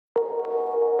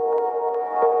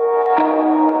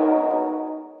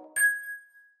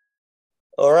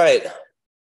All right.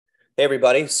 Hey,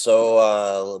 everybody.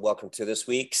 So welcome to this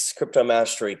week's Crypto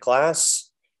Mastery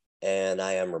class. And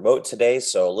I am remote today,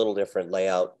 so a little different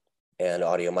layout and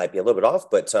audio might be a little bit off,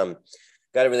 but got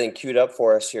everything queued up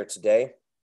for us here today.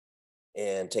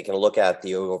 And taking a look at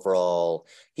the overall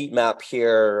heat map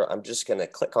here, I'm just going to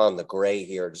click on the gray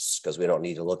here just because we don't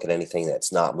need to look at anything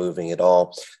that's not moving at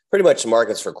all. Pretty much the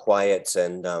markets are quiet,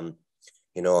 and on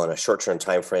a short-term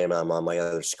time frame, I'm on my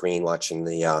other screen watching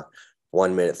the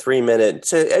 1 minute, 3 minute.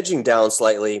 It's edging down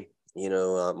slightly.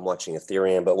 I'm watching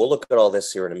Ethereum, but we'll look at all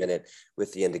this here in a minute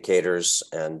with the indicators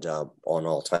and on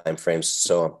all time frames.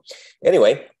 So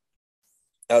anyway,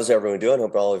 how's everyone doing?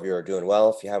 Hope all of you are doing well.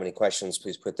 If you have any questions,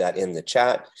 please put that in the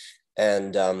chat.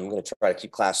 And I'm going to try to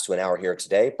keep class to an hour here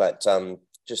today, but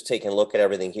just taking a look at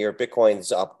everything here.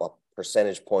 Bitcoin's up a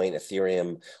percentage point,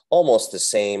 Ethereum almost the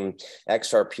same,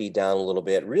 XRP down a little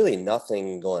bit, really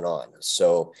nothing going on.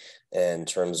 So in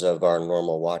terms of our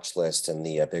normal watch list and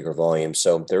the bigger volume.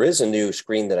 So there is a new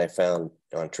screen that I found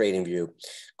on TradingView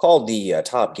called the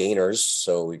top gainers.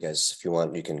 So you guys, if you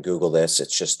want, you can Google this.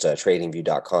 It's just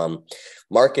tradingview.com,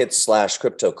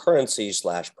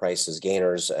 markets/cryptocurrency/prices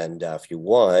gainers. And if you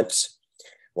want,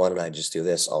 why don't I just do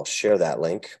this? I'll share that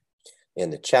link in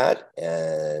the chat,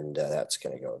 and that's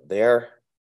going to go there.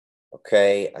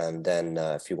 Okay, and then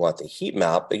if you want the heat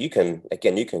map, you can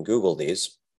Google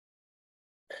these.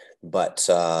 But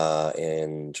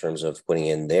in terms of putting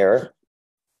in there,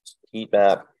 heat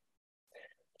map,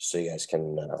 so you guys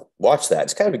can watch that.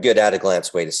 It's kind of a good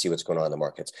at-a-glance way to see what's going on in the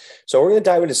markets. So we're going to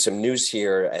dive into some news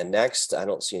here. And next, I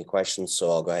don't see any questions,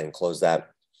 so I'll go ahead and close that.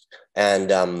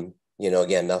 And,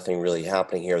 again, nothing really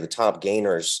happening here. The top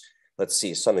gainers, let's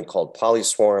see, something called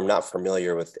Polyswarm. Not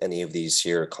familiar with any of these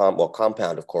here.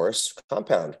 Compound, of course.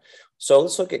 Compound. So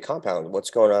let's look at Compound. What's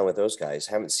going on with those guys?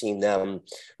 Haven't seen them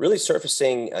really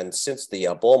surfacing. And since the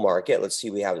bull market, let's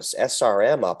see, we have this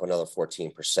SRM up another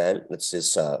 14%. This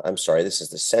is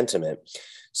the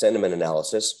sentiment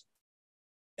analysis.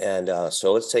 And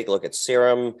so let's take a look at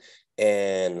Serum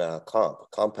and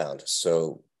Compound.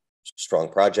 So strong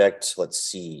project. Let's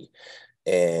see.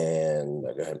 And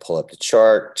I'll go ahead and pull up the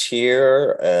chart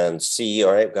here and see.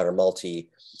 All right, we've got our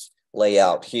multi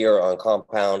layout here on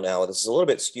Compound. Now, this is a little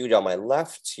bit skewed on my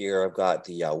left here. I've got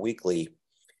the weekly,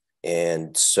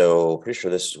 and so pretty sure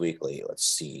this is weekly. Let's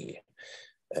see.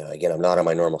 Again, I'm not on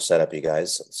my normal setup, you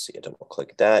guys. Let's see, I double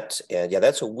click that. And yeah,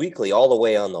 that's a weekly all the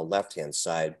way on the left-hand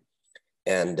side.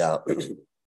 And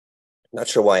not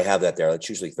sure why I have that there. It's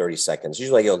usually 30 seconds.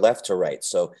 Usually I go left to right.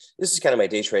 So this is kind of my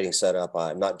day trading setup.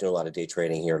 I'm not doing a lot of day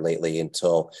trading here lately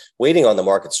until waiting on the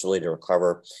markets really to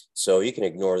recover. So you can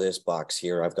ignore this box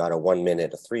here. I've got a 1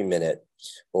 minute, a 3 minute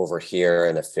over here,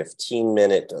 and a 15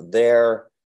 minute there.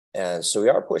 And so we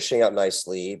are pushing up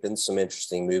nicely. Been some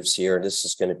interesting moves here. This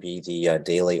is going to be the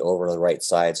daily over on the right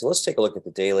side. So let's take a look at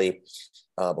the daily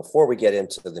before we get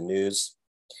into the news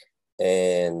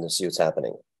and see what's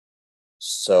happening.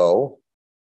 So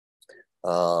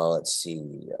let's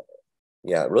see.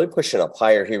 Yeah, really pushing up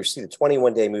higher here. We see the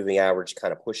 21-day moving average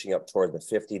kind of pushing up toward the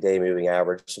 50-day moving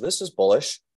average. So this is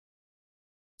bullish.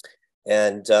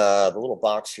 And the little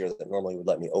box here that normally would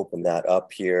let me open that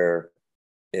up here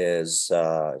is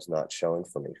not showing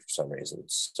for me for some reason.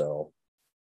 So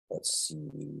let's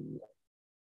see.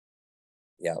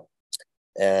 Yeah.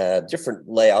 Different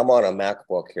layout. I'm on a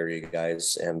MacBook here, you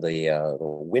guys, and the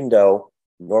window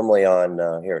normally on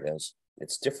here it is.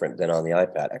 It's different than on the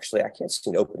iPad. Actually, I can't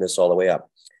seem to open this all the way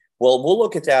up. Well, we'll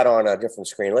look at that on a different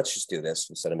screen. Let's just do this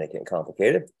instead of making it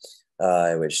complicated.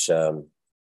 We'll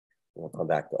come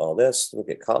back to all this,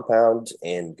 look at Compound,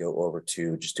 and go over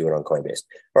to just do it on Coinbase.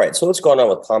 All right, so what's going on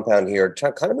with Compound here?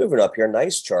 Kind of moving up here.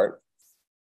 Nice chart.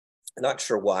 Not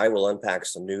sure why. We'll unpack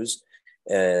some news.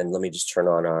 And let me just turn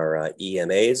on our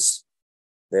EMAs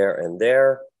there and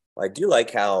there. I do like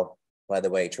how, by the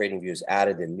way, TradingView's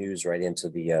added the news right into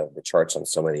the charts on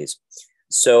some of these.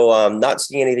 So not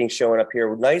seeing anything showing up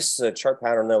here. Nice chart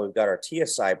pattern though. We've got our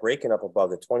TSI breaking up above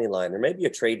the 20 line. There may be a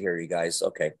trade here, you guys.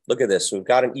 Okay, look at this. So we've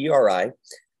got an ERI,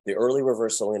 the early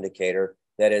reversal indicator,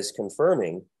 that is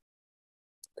confirming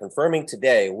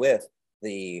today with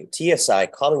the TSI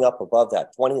coming up above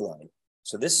that 20 line.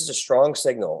 So this is a strong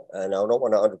signal, and I don't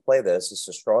want to underplay this. It's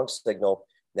a strong signal.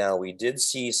 Now, we did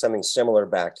see something similar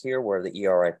back here where the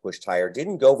ERI pushed higher.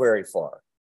 Didn't go very far.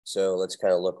 So let's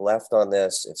kind of look left on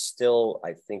this. It's still,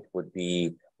 I think, would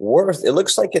be worth. It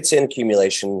looks like it's in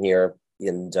accumulation here,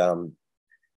 and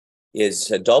is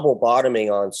double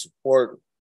bottoming on support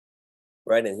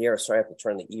right in here. So I have to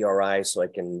turn the ERI so I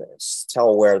can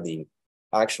tell where the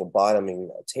actual bottoming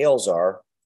tails are.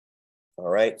 All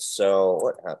right. So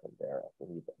what happened there? I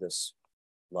believe this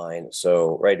line.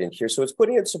 So right in here. So it's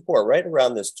putting in support right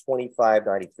around this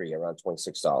 25.93, around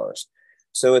 $26.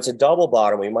 So it's a double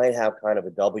bottom. We might have kind of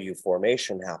a W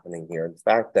formation happening here. The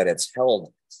fact that it's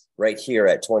held right here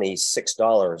at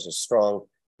 $26 is strong.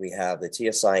 We have the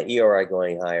TSI ERI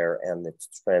going higher and the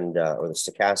trend or the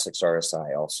stochastics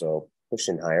RSI also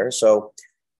pushing higher. So,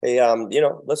 hey,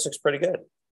 this looks pretty good.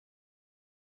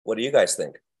 What do you guys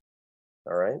think?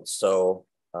 All right. So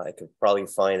I could probably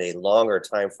find a longer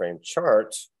time frame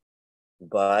chart,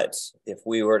 but if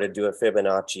we were to do a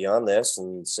Fibonacci on this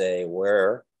and say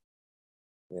where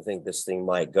you think this thing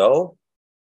might go,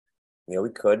 we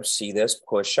could see this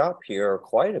push up here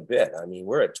quite a bit. I mean,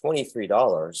 we're at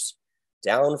 $23,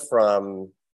 down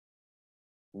from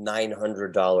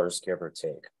 $900, give or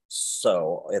take.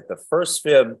 So if the first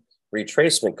fib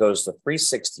retracement goes to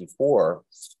 364,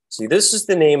 see, this is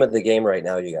the name of the game right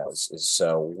now, you guys, is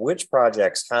which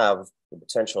projects have the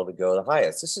potential to go the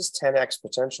highest. This is 10x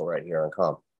potential right here on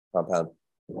compound.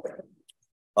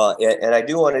 And I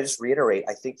do want to just reiterate,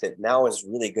 I think that now is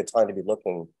really a good time to be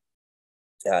looking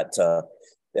at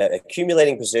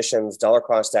accumulating positions, dollar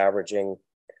cost averaging.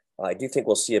 I do think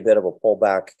we'll see a bit of a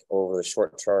pullback over the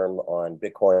short term on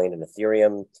Bitcoin and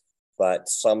Ethereum, but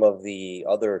some of the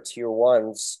other tier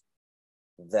ones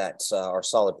that are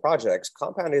solid projects,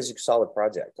 Compound is a solid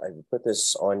project. I put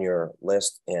this on your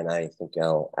list, and I think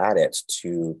I'll add it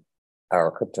to our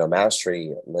crypto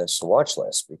mastery list, watch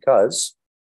list, because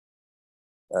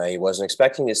I wasn't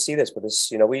expecting to see this, but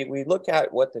this, we look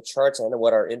at what the charts and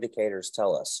what our indicators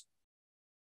tell us.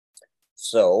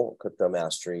 So crypto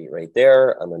mastery right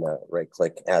there. I'm going to right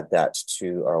click, add that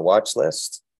to our watch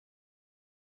list.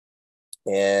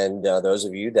 And those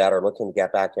of you that are looking to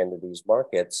get back into these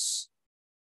markets,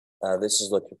 this is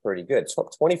looking pretty good. It's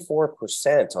up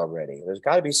 24% already. There's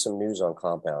got to be some news on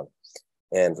Compound.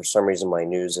 And for some reason, my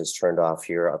news is turned off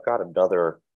here. I've got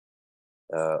another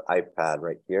iPad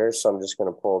right here. So I'm just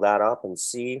going to pull that up and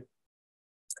see.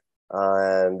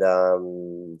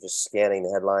 And just scanning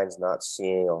the headlines, not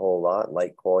seeing a whole lot.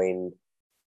 Litecoin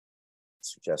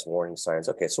suggests warning signs.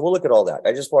 Okay, so we'll look at all that.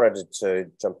 I just wanted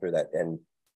to jump through that and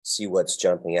see what's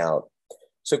jumping out.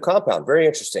 So Compound, very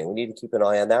interesting. We need to keep an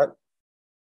eye on that.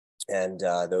 And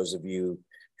those of you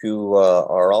who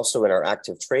are also in our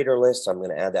active trader list, I'm going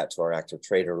to add that to our active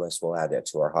trader list. We'll add that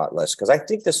to our hot list because I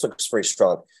think this looks very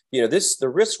strong.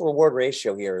 The risk reward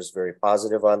ratio here is very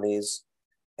positive on these.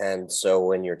 And so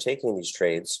when you're taking these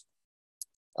trades,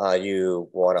 you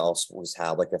want to also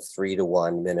have like a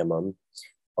 3-to-1 minimum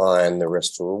on the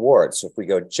risk to reward. So if we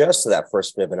go just to that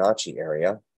first Fibonacci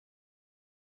area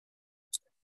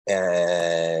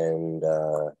and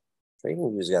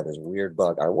TradingView's got this weird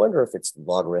bug. I wonder if it's the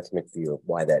logarithmic view of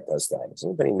why that does that. Does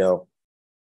anybody know?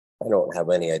 I don't have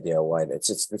any idea why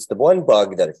it's the one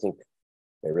bug that I think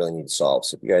they really need to solve.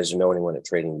 So if you guys know anyone at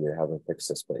TradingView, how to fix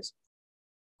this, please,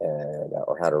 and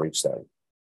or how to reach them,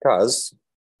 because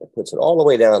it puts it all the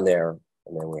way down there,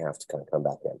 and then we have to kind of come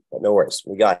back in. But no worries,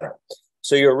 we got it.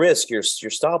 So your risk, your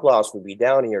stop loss would be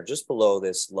down here just below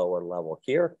this lower level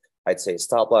here. I'd say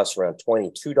stop loss around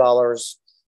 $22.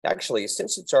 Actually,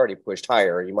 since it's already pushed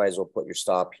higher, you might as well put your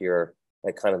stop here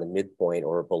at kind of the midpoint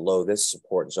or below this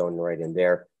support zone right in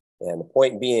there. And the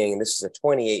point being, this is a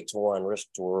 28-to-1 risk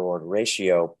to reward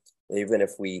ratio. Even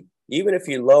if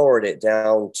you lowered it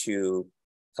down to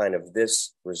kind of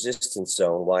this resistance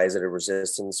zone, why is it a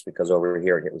resistance? Because over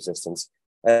here I get resistance.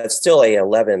 It's still a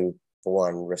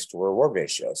 11-to-1 risk to reward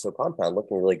ratio. So Compound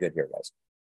looking really good here, guys.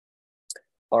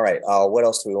 All right, what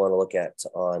else do we want to look at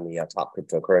on the top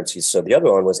cryptocurrencies? So the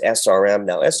other one was SRM.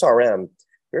 Now SRM,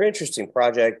 very interesting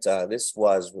project.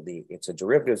 It's a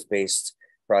derivatives-based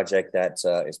project that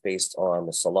is based on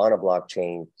the Solana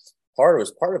blockchain. It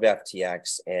was part of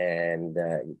FTX, and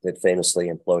it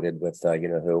famously imploded with you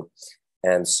know who.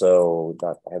 And so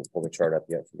I haven't pulled the chart up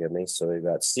yet, forgive me. So we've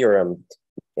got Serum.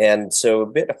 And so a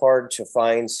bit hard to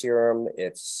find Serum.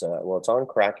 It's on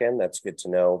Kraken, that's good to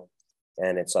know.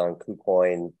 And it's on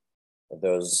KuCoin.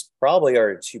 Those probably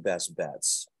are two best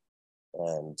bets.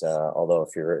 And although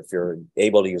if you're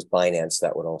able to use Binance,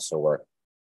 that would also work.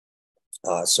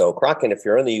 So Kraken, if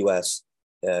you're in the US,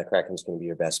 Kraken's going to be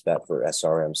your best bet for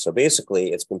SRM. So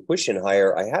basically, it's been pushing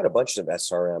higher. I had a bunch of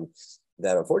SRM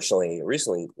that unfortunately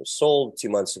recently was sold 2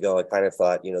 months ago. I kind of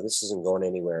thought, this isn't going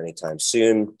anywhere anytime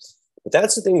soon. But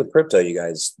that's the thing with crypto, you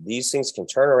guys. These things can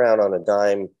turn around on a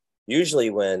dime, usually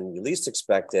when you least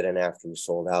expect it and after you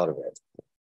sold out of it.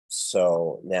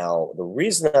 So now the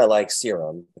reason I like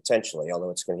Serum, potentially, although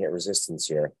it's going to hit resistance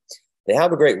here, they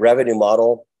have a great revenue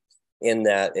model in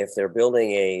that if they're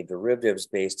building a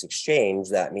derivatives-based exchange,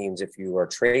 that means if you are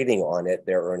trading on it,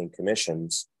 they're earning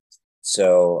commissions.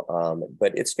 So,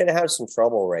 but it's going to have some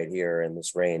trouble right here in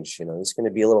this range. You know, it's going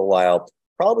to be a little while.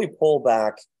 Probably pull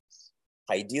back,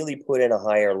 ideally put in a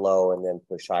higher low and then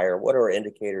push higher. What are our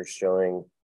indicators showing?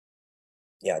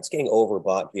 Yeah, it's getting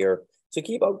overbought here. So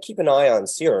keep an eye on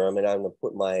serum, and I'm going to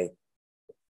put my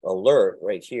alert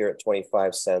right here at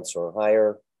 25 cents or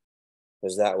higher,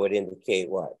 because that would indicate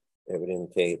what? It would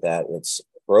indicate that it's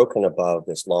broken above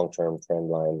this long-term trend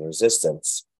line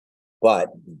resistance.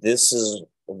 But this is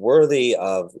worthy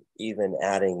of even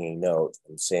adding a note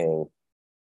and saying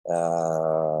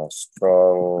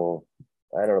strong.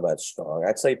 I don't know about strong.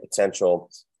 I'd say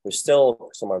potential. There's still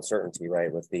some uncertainty,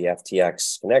 right, with the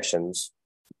FTX connections,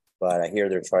 but I hear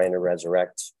they're trying to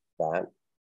resurrect that.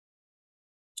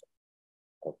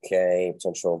 Okay,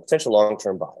 potential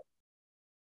long-term buy.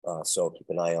 So keep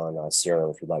an eye on Serum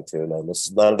if you'd like to. No,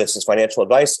 none of this is financial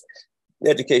advice,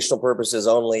 educational purposes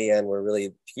only, and we're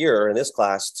really here in this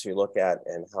class to look at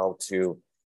and how to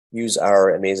use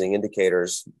our amazing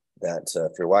indicators that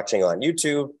if you're watching on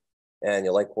YouTube and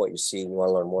you like what you see and you want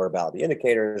to learn more about the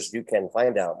indicators, you can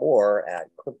find out more at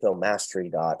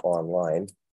cryptomastery.online.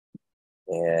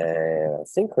 And I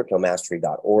think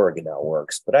cryptomastery.org now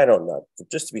works, but I don't know.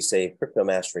 Just to be safe, Crypto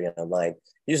Mastery Online.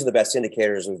 These are the best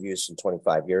indicators we've used in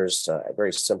 25 years.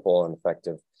 Very simple and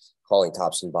effective, calling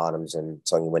tops and bottoms and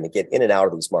telling you when to get in and out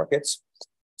of these markets.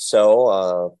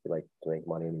 So if you like to make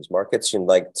money in these markets, you'd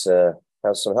like to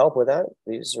have some help with that,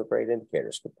 these are great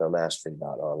indicators,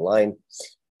 cryptomastery.online.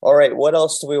 All right, what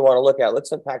else do we want to look at?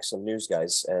 Let's unpack some news,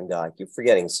 guys. And I keep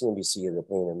forgetting CNBC is a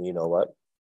pain in the you know what.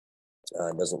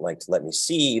 Doesn't like to let me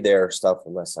see their stuff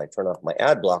unless I turn off my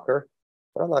ad blocker,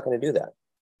 but I'm not going to do that.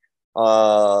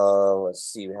 Let's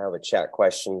see, we have a chat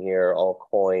question here. All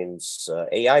coins,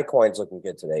 AI coins looking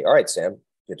good today. All right, Sam,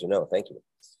 good to know. Thank you.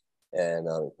 And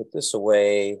put this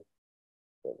away,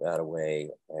 put that away.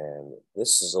 And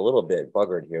this is a little bit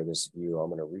buggered here, this view. I'm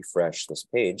going to refresh this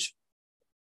page.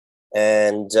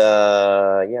 And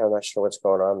yeah, I'm not sure what's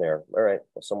going on there. All right,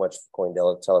 well, so much for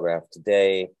Cointelegraph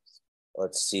today.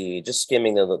 Let's see, just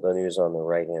skimming the news on the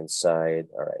right-hand side.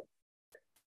 All right.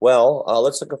 Well,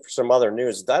 let's look for some other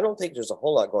news. I don't think there's a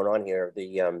whole lot going on here.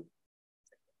 The,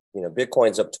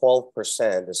 Bitcoin's up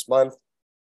 12% this month.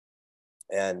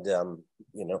 And,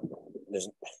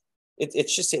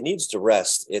 it's just, it needs to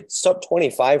rest. It's up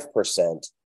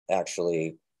 25%,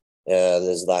 actually. This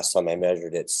is the last time I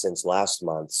measured it since last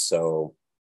month. So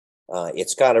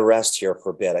it's got to rest here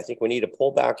for a bit. I think we need to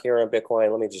pull back here on Bitcoin.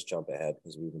 Let me just jump ahead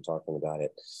because we've been talking about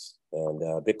it. And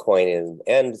Bitcoin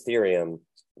and Ethereum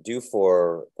due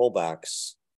for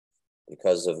pullbacks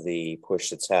because of the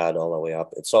push it's had all the way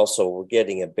up. It's also, we're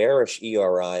getting a bearish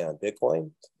ERI on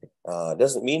Bitcoin. It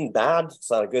doesn't mean bad.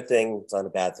 It's not a good thing. It's not a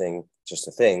bad thing, just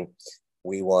a thing.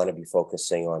 We want to be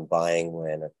focusing on buying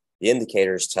when the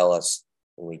indicators tell us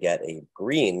when we get a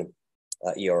green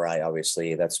ERI,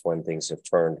 obviously, that's when things have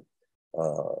turned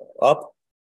up.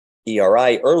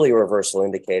 ERI, early reversal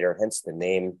indicator, hence the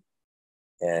name.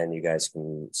 And you guys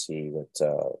can see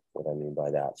what I mean by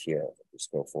that here.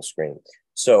 Just go full screen.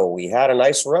 So we had a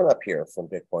nice run up here from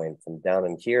Bitcoin from down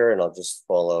in here, and I'll just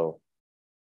follow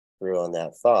through on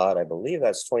that thought. I believe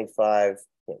that's 25.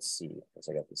 Can't see because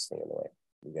I got this thing in the way.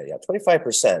 We got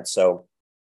 25%. So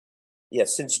yeah,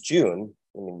 since June.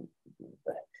 I mean,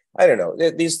 I don't know.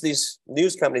 These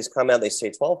news companies come out, they say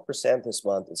 12% this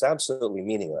month. It's absolutely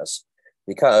meaningless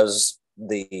because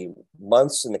the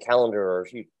months in the calendar are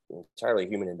entirely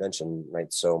human invention,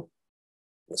 right? So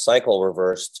the cycle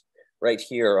reversed right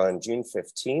here on June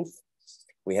 15th.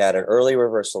 We had an early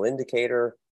reversal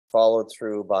indicator followed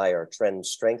through by our trend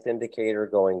strength indicator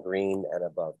going green at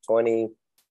above 20,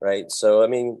 right? So, I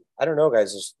mean, I don't know,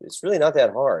 guys, it's really not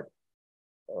that hard.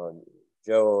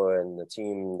 Joe and the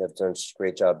team have done a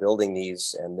great job building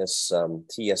these, and this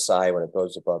TSI, when it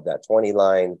goes above that 20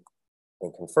 line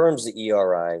and confirms the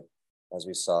ERI, as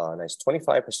we saw, a nice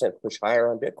 25% push higher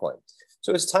on Bitcoin.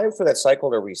 So it's time for that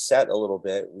cycle to reset a little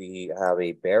bit. We have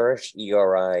a bearish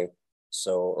ERI,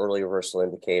 so early reversal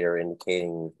indicator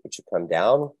indicating it should come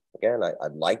down. Again,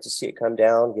 I'd like to see it come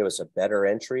down, give us a better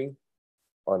entry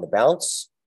on the bounce.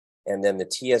 And then the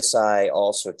TSI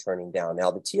also turning down. Now,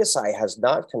 the TSI has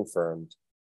not confirmed,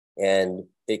 and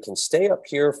it can stay up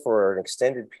here for an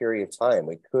extended period of time.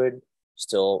 We could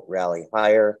still rally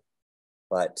higher,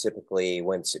 but typically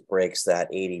once it breaks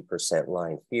that 80%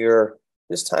 line here,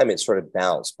 this time it sort of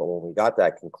bounced. But when we got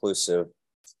that conclusive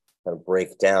kind of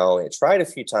breakdown, it tried a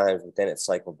few times, but then it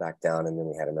cycled back down, and then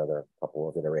we had another couple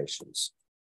of iterations.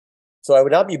 So I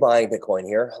would not be buying Bitcoin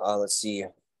here. Let's see.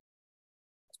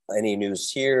 Any news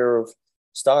here?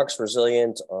 Stocks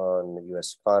resilient on the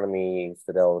U.S. economy.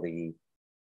 Fidelity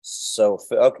So,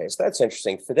 okay, so that's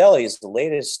interesting. Fidelity is the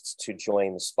latest to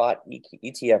join the spot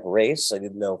ETF race. I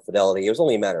didn't know Fidelity. It was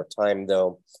only a matter of time,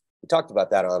 though. We talked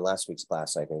about that on last week's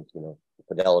class, I think.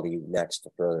 Fidelity next to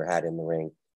throw their hat in the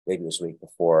ring, maybe this week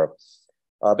before.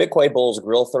 Bitcoin bulls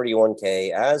grill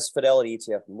 31K as Fidelity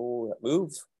ETF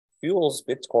move fuels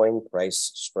Bitcoin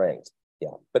price strength.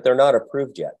 Yeah, but they're not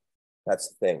approved yet. That's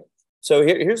the thing. So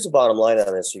here's the bottom line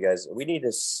on this, you guys. We need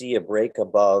to see a break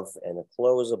above and a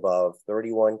close above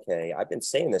 31K. I've been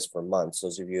saying this for months.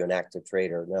 Those of you an active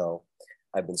trader know,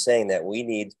 I've been saying that we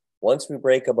need, once we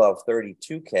break above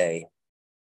 32K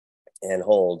and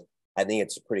hold, I think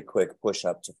it's a pretty quick push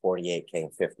up to 48K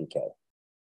and 50K.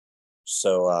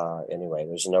 So anyway,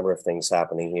 there's a number of things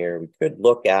happening here. We could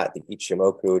look at the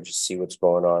Ichimoku, just see what's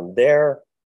going on there.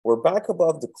 We're back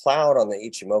above the cloud on the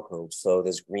Ichimoku, so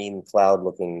this green cloud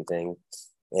looking thing,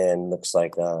 and looks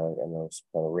like I know it's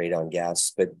kind of radon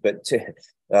gas, but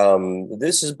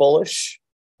this is bullish.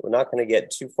 We're not going to get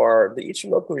too far. The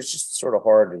Ichimoku is just sort of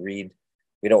hard to read.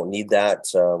 We don't need that.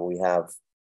 That's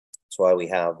why we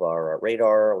have our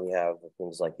radar. We have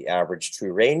things like the average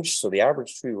true range. So the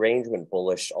average true range went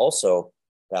bullish also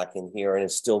back in here, and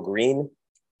it's still green.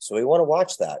 So we want to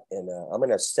watch that. And I'm going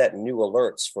to set new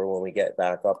alerts for when we get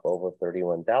back up over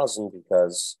 31,000,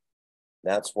 because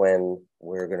that's when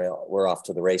we're off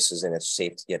to the races and it's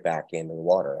safe to get back into the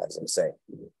water, as I say.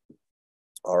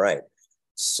 All right.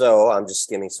 So I'm just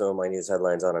skimming some of my news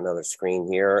headlines on another screen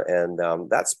here. And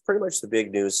that's pretty much the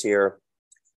big news here.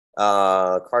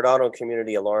 Cardano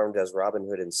community alarmed as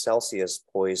Robinhood and Celsius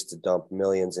poised to dump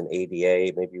millions in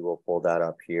ADA. Maybe we'll pull that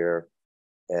up here.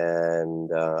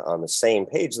 And on the same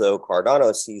page, though,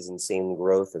 Cardano sees insane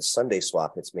growth as Sunday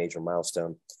Swap hits major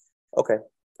milestone. Okay,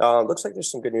 looks like there's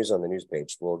some good news on the news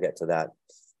page. We'll get to that.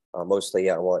 Mostly,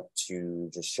 I want to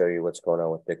just show you what's going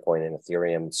on with Bitcoin and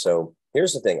Ethereum. So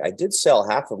here's the thing. I did sell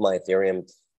half of my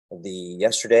Ethereum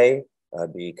yesterday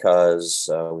because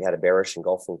we had a bearish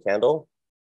engulfing candle.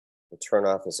 We'll turn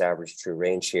off this average true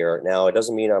range here. Now, it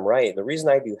doesn't mean I'm right. The reason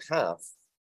I do half,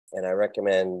 and I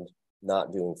recommend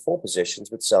not doing full positions,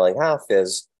 but selling half,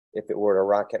 is if it were to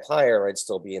rocket higher, I'd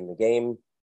still be in the game.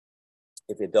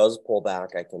 If it does pull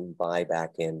back, I can buy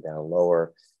back in down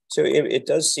lower. So it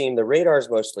does seem the radar is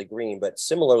mostly green, but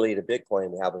similarly to Bitcoin,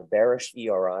 we have a bearish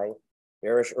ERI,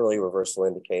 bearish early reversal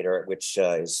indicator, which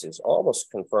is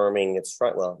almost confirming its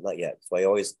front. Well, not yet. So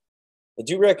I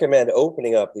do recommend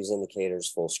opening up these indicators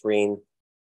full screen,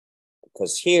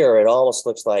 because here it almost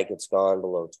looks like it's gone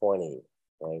below 20,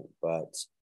 right? But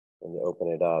when you open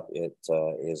it up, it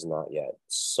is not yet.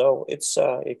 So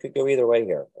it could go either way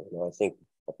here. I think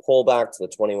a pullback to the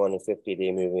 21 and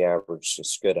 50-day moving average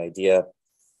is a good idea.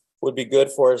 Would be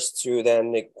good for us to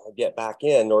then get back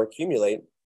in or accumulate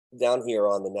down here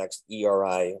on the next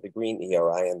ERI, the green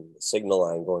ERI, and the signal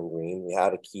line going green. We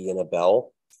had a key and a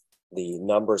bell. The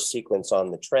number sequence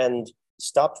on the trend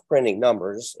stopped printing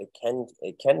numbers. It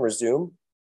can resume.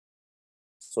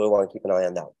 So we want to keep an eye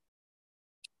on that.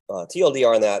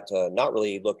 TLDR on that, not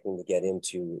really looking to get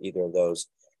into either of those.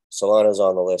 Solana's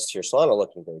on the list here. Solana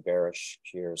looking very bearish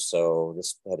here, so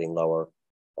this heading lower.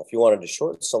 If you wanted to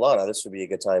short Solana, this would be a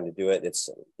good time to do it. It's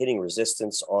hitting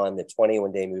resistance on the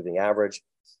 21-day moving average.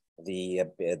 The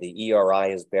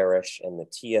ERI is bearish, and the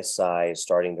TSI is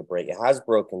starting to break. It has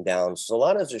broken down.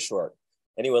 Solana is a short.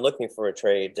 Anyone looking for a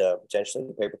trade, potentially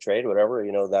a paper trade, whatever,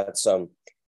 that's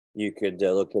you could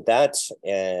look at that,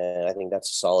 and I think that's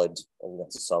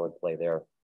a solid play there.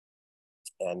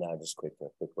 And just quick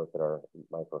look at our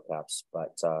micro caps.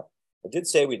 But I did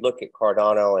say we'd look at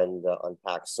Cardano and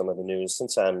unpack some of the news,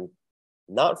 since I'm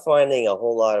not finding a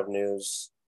whole lot of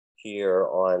news here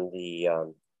on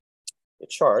the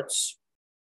charts.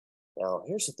 Now,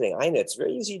 here's the thing. I know it's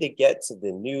very easy to get to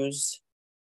the news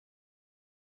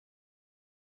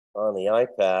on the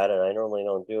iPad, and I normally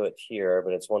don't do it here,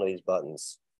 but it's one of these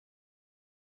buttons.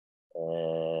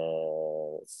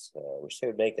 And we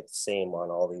should make it the same on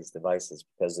all these devices,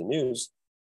 because the news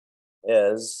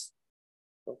is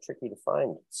a little tricky to find.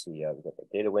 Let's see, we've got the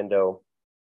data window.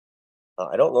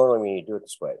 I don't normally do it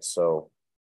this way,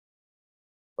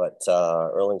 but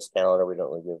earnings calendar, we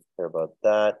don't really care about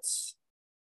that.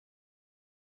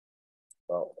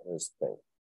 Well, here's the thing.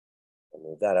 I'll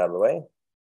move that out of the way.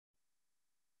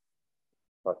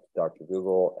 Talk to Dr.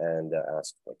 Google and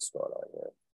ask what's going on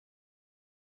here.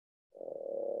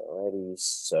 Alrighty,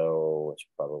 so it's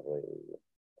probably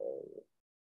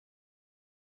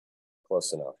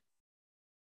close enough.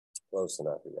 Close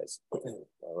enough, you guys.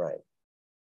 All right.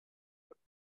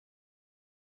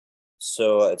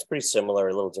 So it's pretty similar,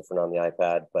 a little different on the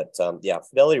iPad, but yeah,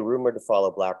 Fidelity rumored to follow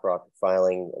BlackRock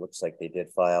filing. It looks like they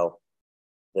did file.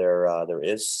 there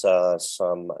is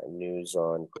some news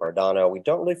on Cardano. We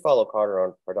don't really follow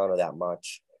Cardano that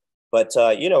much, but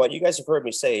you know what? You guys have heard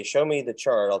me say, show me the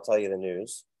chart, I'll tell you the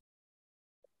news.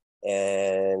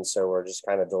 And so we're just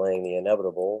kind of delaying the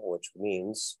inevitable, which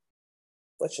means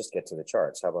let's just get to the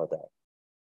charts. How about that?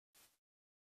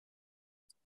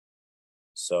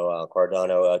 So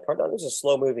Cardano is a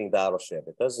slow-moving battleship.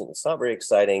 It's not very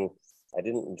exciting. I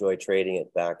didn't enjoy trading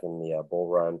it back in the bull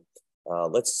run.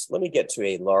 Let me get to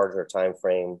a larger time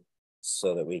frame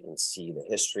so that we can see the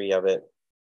history of it.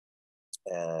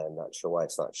 And I'm not sure why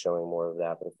it's not showing more of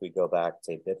that, but if we go back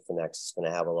to Bitfinex, it's going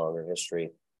to have a longer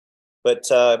history. But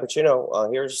you know,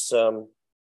 here's I'm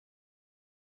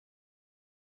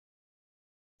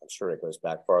sure it goes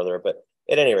back farther, but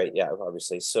at any rate, yeah,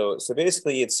 obviously. So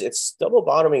basically, it's double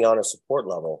bottoming on a support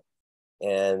level,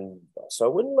 and so I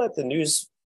wouldn't let the news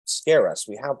scare us.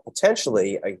 We have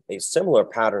potentially a similar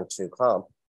pattern to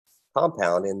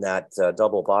compound in that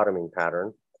double bottoming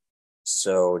pattern.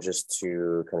 So just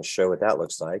to kind of show what that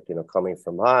looks like, you know, coming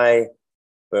from high,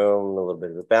 boom, a little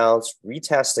bit of a bounce,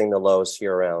 retesting the lows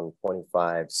here around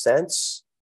 25 cents.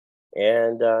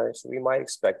 And so we might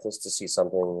expect us to see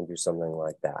something and do something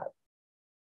like that.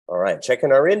 All right,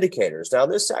 checking our indicators. Now,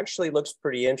 this actually looks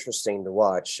pretty interesting to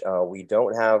watch. We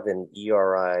don't have an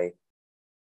ERI.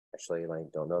 Actually, I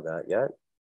don't know that yet.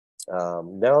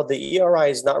 No, the ERI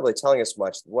is not really telling us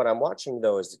much. What I'm watching,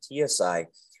 though, is the TSI.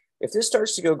 If this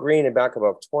starts to go green and back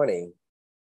above 20,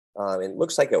 it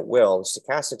looks like it will. The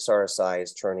stochastic RSI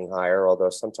is turning higher, although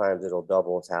sometimes it'll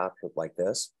double tap like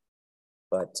this.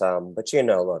 But you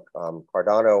know, look,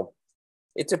 Cardano,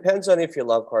 it depends on if you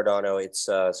love Cardano. It's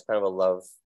kind of a love,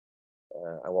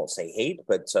 I won't say hate,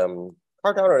 but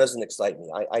Cardano doesn't excite me.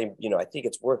 I think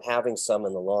it's worth having some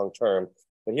in the long term.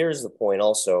 But here's the point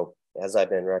also, as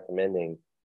I've been recommending,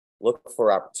 look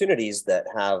for opportunities that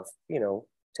have, you know,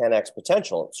 10x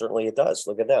potential. Certainly it does.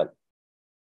 Look at that.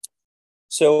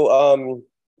 So,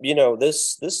 you know,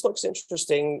 this looks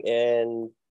interesting.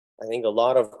 And I think a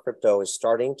lot of crypto is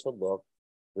starting to look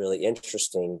really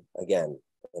interesting again.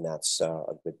 And that's a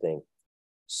good thing.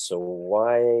 So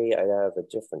why I have a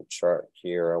different chart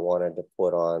here, I wanted to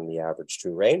put on the average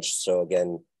true range. So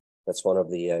again, that's one of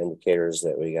the indicators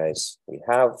that we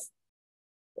have.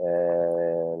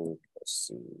 And let's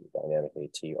see, dynamic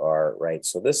ATR, right?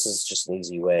 So this is just an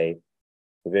easy way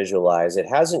to visualize. It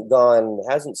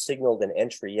hasn't signaled an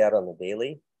entry yet on the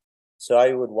daily. So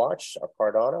I would watch a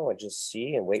Cardano and just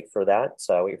see and wait for that.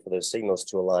 So wait for those signals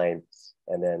to align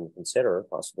and then consider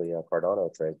possibly a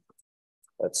Cardano trade.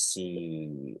 Let's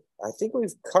see. I think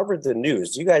we've covered the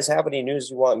news. Do you guys have any news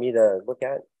you want me to look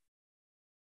at?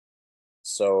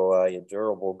 So your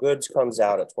durable goods comes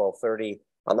out at 12:30.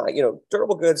 I'm not, you know,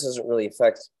 durable goods doesn't really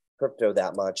affect crypto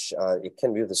that much. It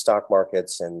can move the stock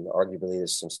markets, and arguably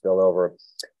there's some spillover.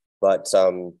 But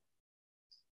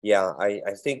yeah,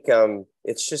 I think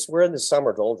it's just we're in the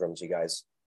summer doldrums, you guys.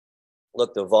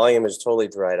 Look, the volume is totally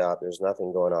dried up. There's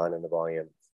nothing going on in the volume.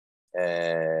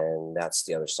 And that's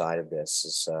the other side of this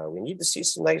is we need to see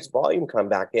some nice volume come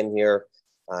back in here.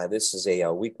 This is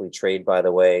a weekly trade, by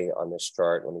the way, on this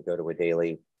chart. Let me go to a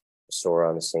daily, so we're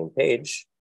on the same page.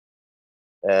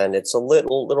 And it's a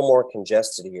little more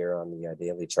congested here on the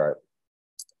daily chart.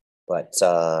 But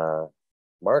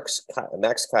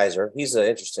Max Kaiser, he's an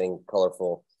interesting,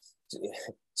 colorful.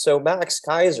 So Max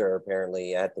Kaiser,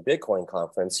 apparently at the Bitcoin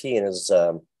conference, he and his,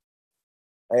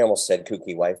 I almost said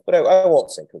kooky wife, but I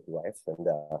won't say kooky wife. And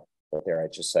but there, I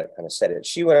just kind of said it.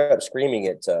 She went up screaming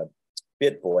at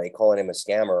BitBoy, calling him a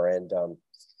scammer. And,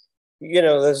 you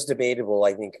know, that's debatable.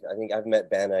 I think I've met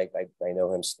Ben. I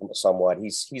know him somewhat.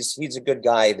 He's a good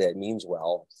guy that means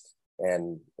well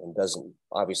and doesn't,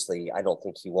 obviously, I don't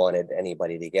think he wanted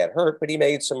anybody to get hurt, but he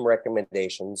made some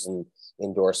recommendations and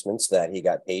endorsements that he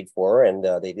got paid for, and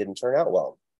they didn't turn out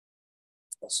well.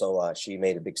 So she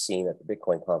made a big scene at the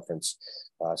Bitcoin conference,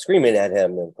 screaming at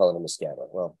him and calling him a scammer.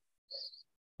 Well,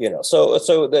 you know, so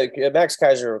the Max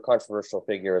Kaiser, a controversial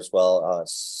figure as well,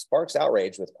 sparks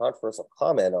outrage with controversial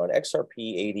comment on XRP,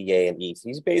 ADA, and ETH.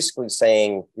 He's basically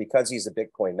saying, because he's a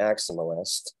Bitcoin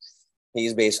maximalist,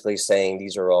 he's basically saying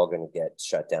these are all going to get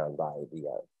shut down by the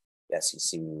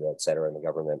SEC, et cetera, and the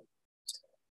government.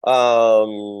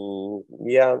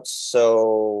 Yeah,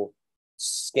 so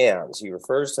scams. He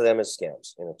refers to them as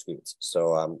scams in a tweet.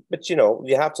 So, but you know,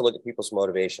 you have to look at people's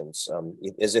motivations.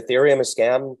 Is Ethereum a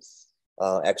scam?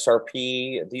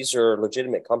 XRP, these are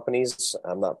legitimate companies.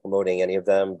 I'm not promoting any of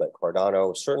them, but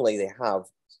Cardano, certainly they have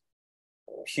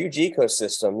huge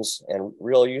ecosystems and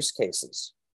real use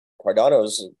cases.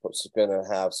 Cardano's going to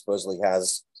have, supposedly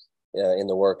has in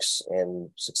the works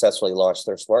and successfully launched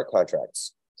their smart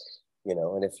contracts. you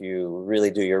know, and if you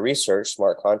really do your research,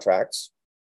 smart contracts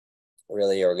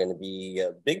really are going to be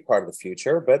a big part of the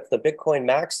future. But the Bitcoin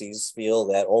maxis feel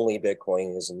that only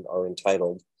Bitcoin is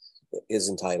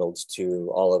entitled to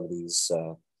all of these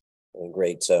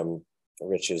great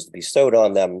riches bestowed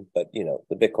on them. But you know,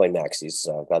 the Bitcoin maxis,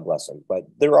 God bless them. But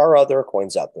there are other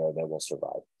coins out there that will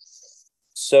survive.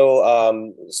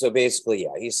 So basically,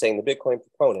 yeah, he's saying the Bitcoin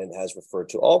proponent has referred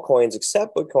to all coins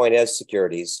except Bitcoin as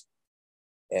securities,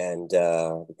 and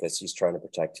because he's trying to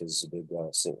protect his big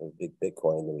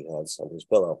Bitcoin that he has under his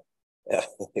pillow. Yeah,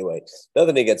 anyway,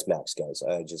 nothing against Max, guys.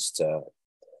 I just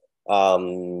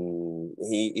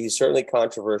he's certainly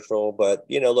controversial, but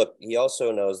you know, look, he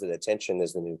also knows that attention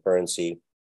is the new currency,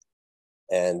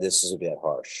 and this is a bit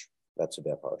harsh. That's a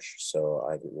bit harsh. So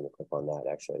I didn't click on that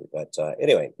actually, but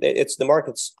anyway, it's the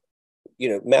markets. You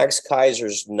know, Max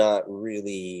Kaiser's not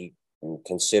really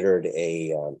considered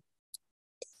a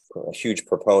huge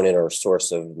proponent or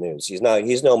source of news. He's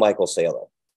no Michael Saylor.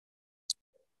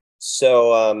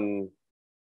 So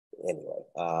anyway,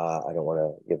 I don't want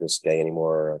to give this guy any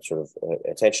more sort of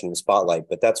attention in the spotlight,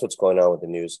 but that's what's going on with the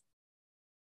news.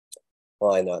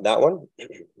 Well, I know that one.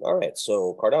 All right.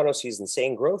 So Cardano sees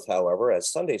insane growth, however,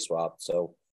 as Sunday swap.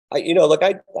 So I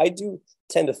do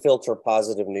tend to filter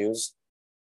positive news,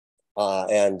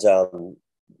 and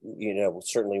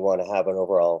certainly want to have an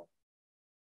overall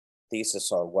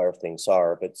thesis on where things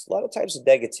are. But a lot of times the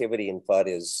negativity in FUD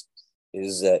is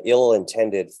ill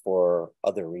intended for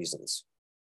other reasons.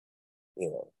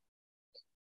 You know,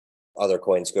 other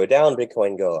coins go down,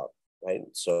 Bitcoin go up. Right.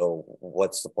 So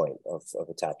what's the point of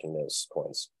attacking those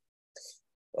coins?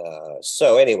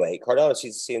 So anyway, Cardano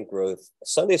sees the same growth.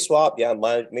 Sunday swap, yeah,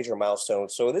 major milestone.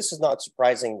 So this is not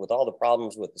surprising with all the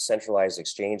problems with the centralized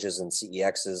exchanges and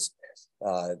CEXs.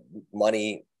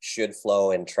 Money should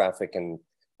flow and traffic and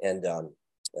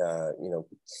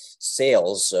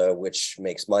sales, which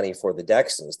makes money for the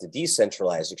DEXs. The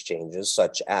decentralized exchanges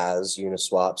such as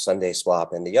Uniswap, Sunday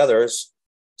Swap, and the others,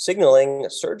 signaling a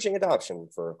surging adoption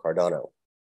for Cardano.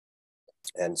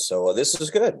 And so this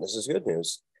is good. This is good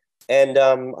news. And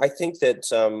I think that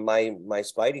my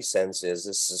spidey sense is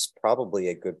this is probably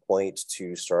a good point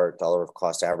to start dollar of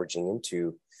cost averaging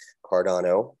into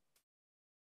Cardano.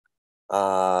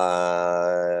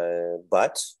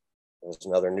 But there's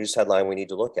another news headline we need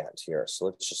to look at here. So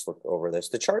let's just look over this.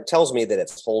 The chart tells me that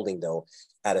it's holding, though,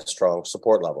 at a strong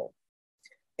support level.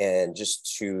 And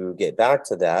just to get back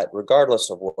to that,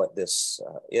 regardless of what this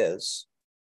is,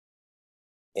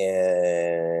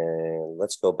 and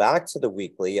let's go back to the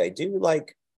weekly. I do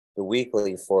like the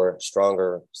weekly for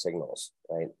stronger signals,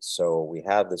 right? So we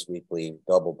have this weekly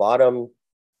double bottom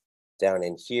down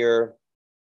in here,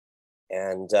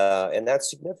 and that's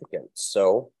significant.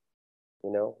 So, you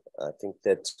know, I think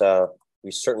that we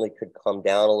certainly could come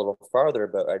down a little farther,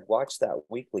 but I'd watch that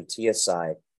weekly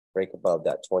TSI break above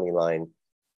that 20 line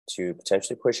to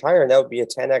potentially push higher, and that would be a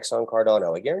 10x on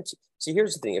Cardano. I guarantee. See,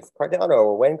 here's the thing: if Cardano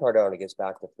or when Cardano gets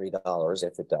back to $3,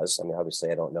 if it does, I mean,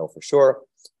 obviously, I don't know for sure,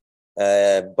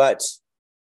 but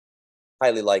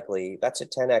highly likely that's a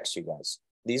 10x, you guys.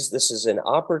 This is an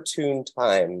opportune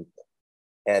time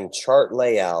and chart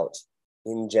layout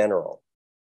in general.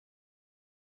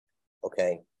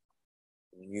 Okay,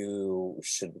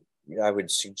 I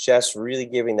would suggest really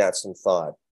giving that some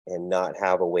thought and not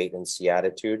have a wait and see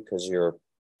attitude, because you're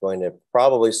going to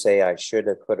probably say I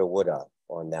shoulda, coulda, woulda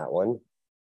on that one,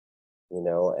 you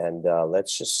know. And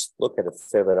let's just look at a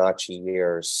Fibonacci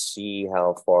here, see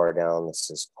how far down this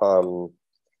has come.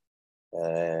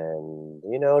 And,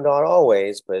 you know, not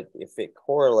always, but if it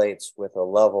correlates with a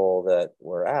level that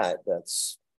we're at,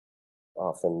 that's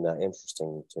often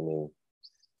interesting to me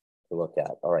to look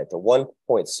at. All right, the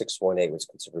 1.618 was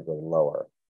considerably lower.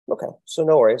 Okay, so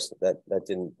no worries. That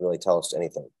didn't really tell us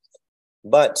anything.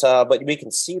 But we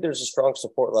can see there's a strong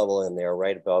support level in there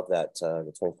right above that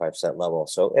the 25-cent level.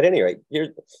 So at any rate,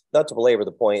 not to belabor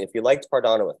the point, if you liked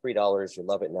Cardano at $3, you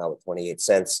love it now at 28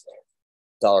 cents.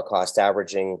 Dollar cost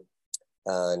averaging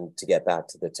to get back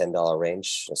to the $10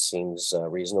 range seems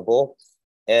reasonable.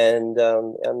 And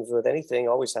with anything,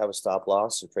 always have a stop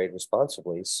loss and trade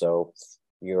responsibly. So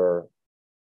your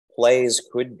plays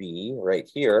could be right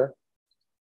here.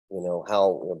 You know,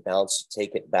 how bounce,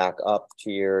 take it back up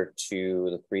here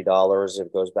to the $3 if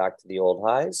it goes back to the old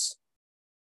highs,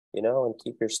 you know, and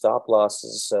keep your stop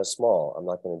losses small. I'm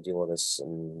not going to deal with this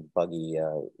buggy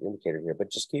indicator here, but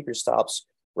just keep your stops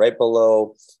right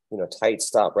below, you know, tight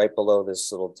stop right below this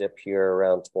little dip here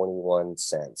around 21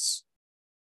 cents.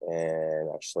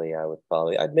 And actually,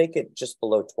 I'd make it just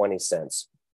below 20 cents.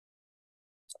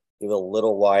 Give it a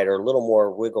little wider, a little more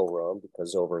wiggle room,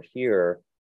 because over here,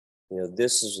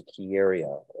 this is a key area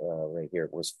right here.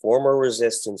 It was former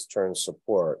resistance turns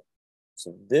support.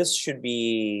 So this should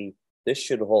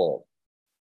hold.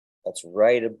 That's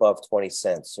right above 20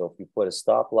 cents. So if you put a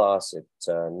stop loss at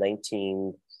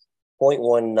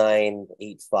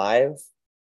 19.1985,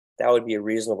 that would be a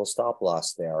reasonable stop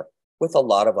loss there with a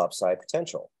lot of upside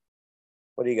potential.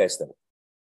 What do you guys think?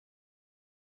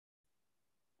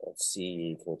 Let's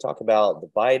see, can we talk about the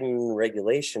Biden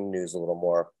regulation news a little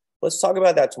more? Let's talk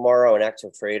about that tomorrow in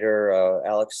Active Trader.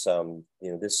 Alex,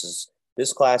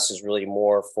 this class is really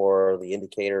more for the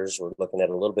indicators. We're looking at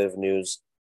a little bit of news.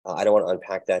 I don't want to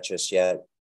unpack that just yet.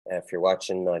 If you're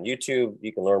watching on YouTube,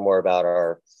 you can learn more about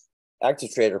our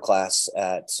Active Trader class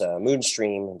at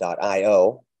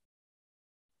moonstream.io.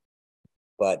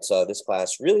 But this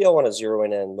class, really I want to zero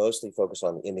in and mostly focus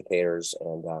on the indicators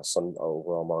and some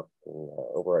overall marketing,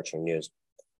 overarching news.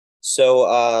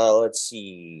 So let's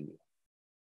see.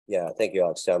 Yeah, thank you,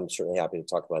 Alex. I'm certainly happy to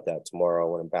talk about that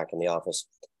tomorrow when I'm back in the office.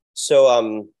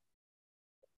 So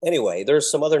anyway, there's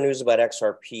some other news about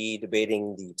XRP,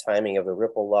 debating the timing of the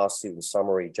Ripple lawsuit and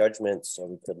summary judgment. So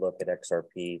we could look at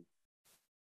XRP.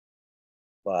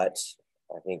 But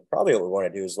I think probably what we want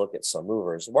to do is look at some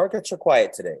movers. Markets are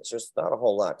quiet today, so there's not a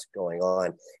whole lot going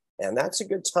on. And that's a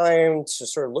good time to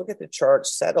sort of look at the chart,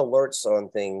 set alerts on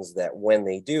things that when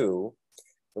they do,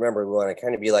 remember, we want to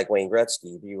kind of be like Wayne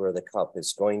Gretzky, be where the cup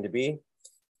is going to be.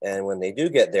 And when they do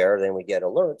get there, then we get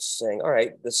alerts saying, all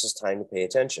right, this is time to pay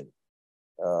attention.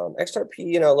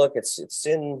 XRP, look, it's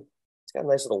got a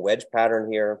nice little wedge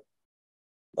pattern here.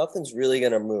 Nothing's really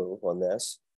going to move on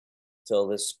this till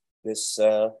this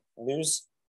news,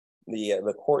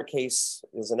 the court case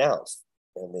is announced,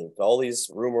 and all these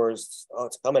rumors,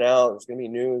 it's coming out, there's going to be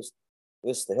news,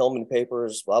 the Hillman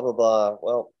papers, blah blah blah.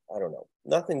 Well, I don't know.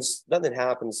 Nothing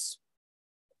happens.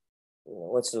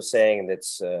 What's the saying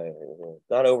that's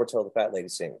not over till the fat lady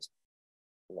sings?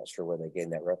 I'm not sure where they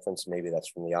gained that reference. Maybe that's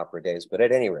from the opera days. But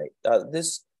at any rate,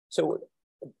 so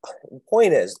the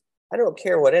point is, I don't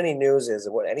care what any news is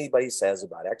and what anybody says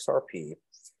about XRP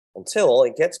until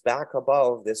it gets back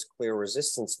above this clear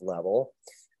resistance level.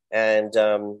 And,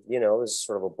 this is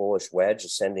sort of a bullish wedge,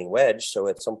 ascending wedge. So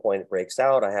at some point it breaks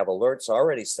out. I have alerts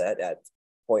already set at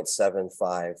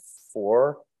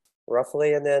 0.754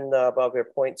 roughly, and then above here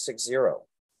 0.60.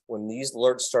 When these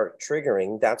alerts start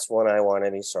triggering, that's when I want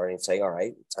to be starting to say, all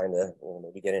right, time to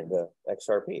maybe get into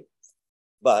XRP.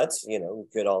 But, we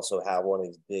could also have one of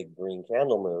these big green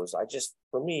candle moves.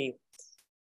 For me,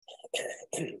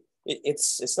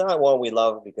 it's not one we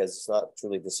love because it's not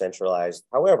truly decentralized.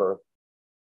 However,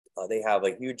 they have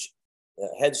a huge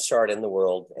head start in the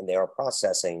world, and they are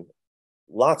processing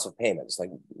lots of payments,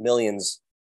 like millions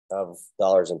of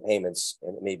dollars in payments,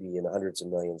 and maybe in hundreds of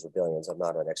millions or billions. I'm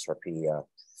not an XRP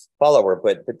follower,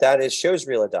 but that shows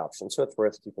real adoption, so it's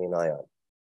worth keeping an eye on.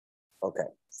 Okay.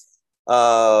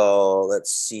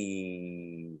 Let's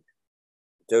see.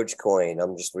 Dogecoin.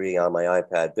 I'm just reading on my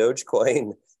iPad.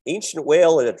 Dogecoin, ancient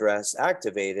whale address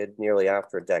activated nearly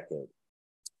after a decade.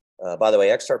 By the way,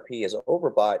 XRP is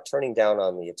overbought, turning down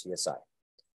on the TSI.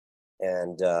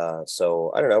 And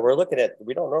so I don't know.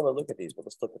 We don't normally look at these, but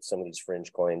let's look at some of these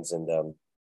fringe coins and the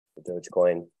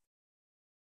Dogecoin.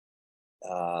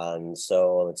 And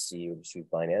so let's see,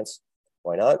 Binance.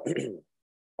 Why not?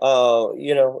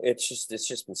 It's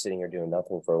just been sitting here doing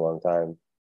nothing for a long time.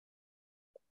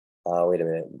 Wait a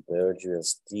minute,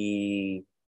 DogeUSD.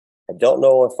 I don't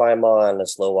know if I'm on a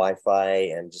slow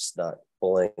Wi-Fi and just not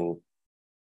pulling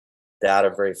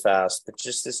data very fast, but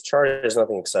just this chart, there's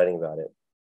nothing exciting about it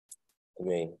to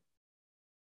me.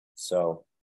 So,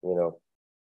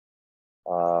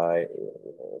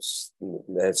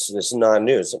 it's not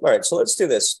news. All right, so let's do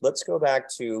this. Let's go back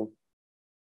to,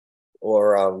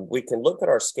 we can look at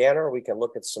our scanner. We can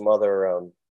look at some other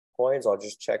coins. I'll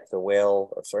just check the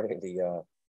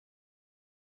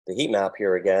heat map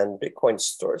here again. Bitcoin's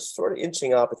sort of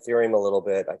inching up, Ethereum a little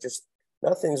bit.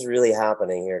 Nothing's really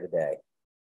happening here today.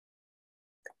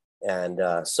 And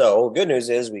so good news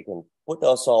is we can put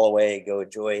this all away, go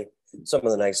enjoy some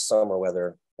of the nice summer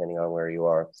weather, depending on where you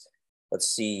are. Let's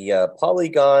see,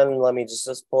 Polygon.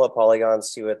 Let's pull up Polygon,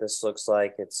 see what this looks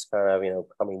like. It's kind of,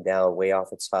 coming down way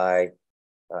off its high.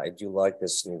 I do like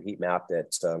this new heat map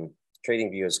that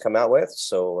TradingView has come out with.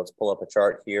 So let's pull up a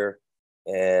chart here.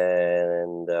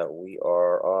 And we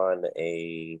are on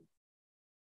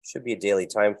should be a daily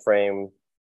time frame.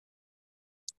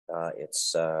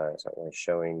 It's not really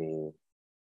showing me,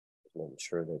 making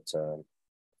sure that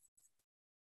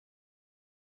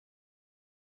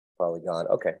Polygon.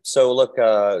 Okay, so look,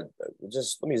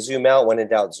 just let me zoom out. When in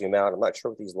doubt, zoom out. I'm not sure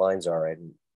what these lines are. I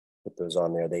didn't put those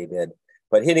on there. They did.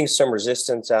 but hitting some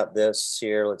resistance at this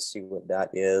here. Let's see what that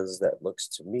is. That looks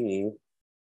to me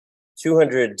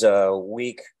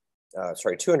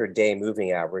 200-day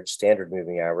moving average, standard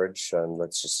moving average.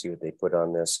 Let's just see what they put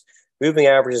on this. Moving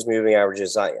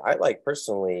averages. I like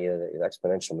personally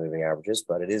exponential moving averages,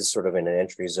 but it is sort of in an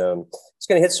entry zone. It's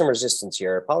going to hit some resistance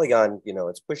here. Polygon,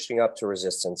 it's pushing up to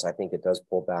resistance. I think it does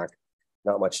pull back.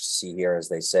 Not much to see here, as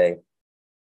they say.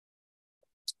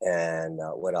 And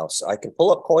what else? I can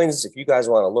pull up coins if you guys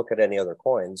want to look at any other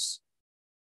coins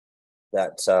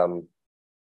that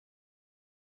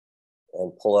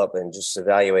and pull up and just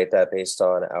evaluate that based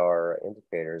on our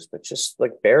indicators. But just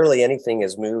like barely anything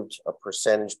has moved a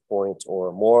percentage point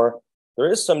or more. There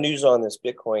is some news on this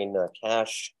Bitcoin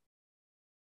Cash.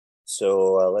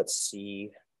 So let's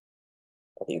see.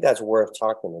 I think that's worth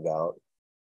talking about.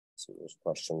 Let's see, there's a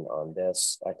question on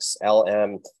this.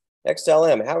 XLM,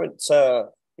 haven't,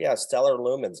 Stellar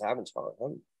Lumens, haven't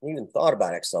even thought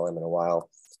about XLM in a while.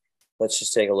 Let's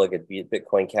just take a look at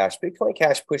Bitcoin Cash. Bitcoin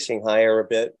Cash pushing higher a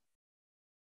bit.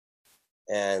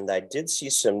 And I did see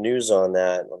some news on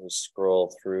that. Let me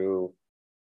scroll through.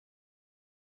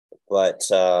 But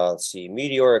let's see,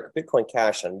 Bitcoin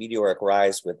Cash on meteoric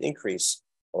rise with increase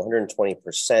of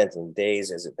 120% in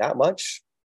days. Is it that much?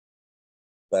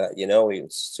 But,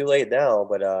 it's too late now,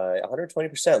 but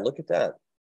 120%, look at that.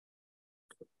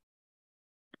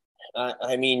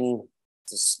 I mean,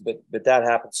 but that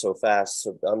happened so fast.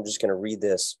 So I'm just going to read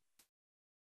this.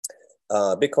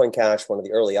 Bitcoin Cash, one of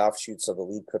the early offshoots of the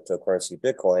lead cryptocurrency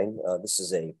Bitcoin. This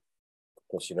is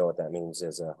because you know what that means,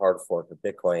 is a hard fork of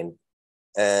Bitcoin.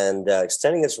 And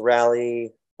extending its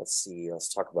rally, let's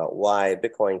talk about why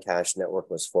Bitcoin Cash network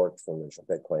was forked from the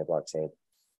Bitcoin blockchain.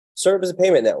 Served as a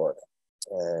payment network.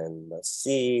 And let's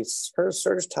see,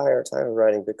 surge time of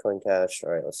writing Bitcoin Cash.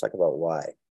 All right, let's talk about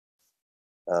why.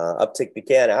 Uptick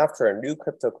began after a new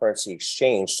cryptocurrency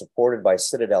exchange supported by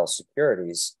Citadel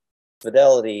Securities,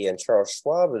 Fidelity, and Charles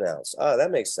Schwab announced.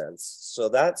 That makes sense. So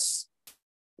that's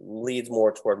leads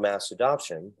more toward mass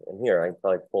adoption. And here, I can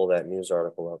probably pull that news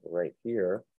article up right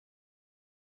here.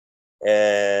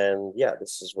 And yeah,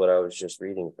 this is what I was just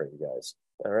reading for you guys.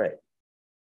 All right.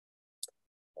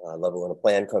 I love it when a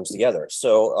plan comes together.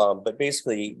 So, but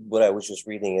basically what I was just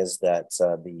reading is that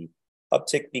the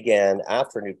uptick began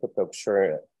after a new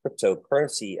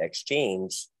cryptocurrency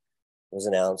exchange was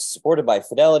announced, supported by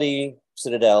Fidelity,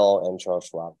 Citadel, and Charles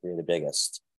Schwab, three of the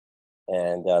biggest.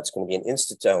 And it's going to be an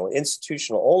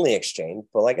institutional-only exchange.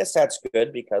 Well, I guess that's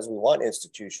good because we want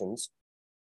institutions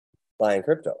buying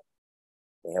crypto.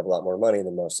 They have a lot more money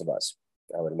than most of us,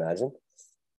 I would imagine.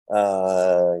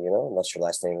 Unless your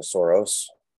last name is Soros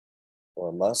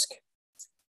or Musk,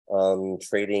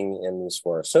 trading in these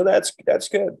forests. So that's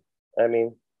good. I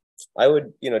mean, I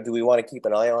would, do we want to keep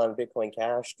an eye on Bitcoin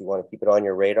Cash? Do you want to keep it on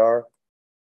your radar?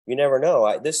 You never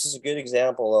know. This is a good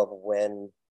example of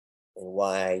when and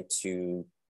why to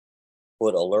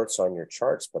put alerts on your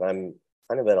charts, but I'm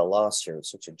kind of at a loss here.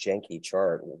 It's such a janky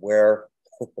chart where,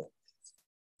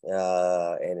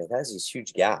 and it has these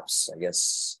huge gaps. I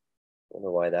guess, I don't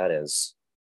know why that is.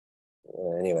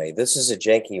 Anyway, this is a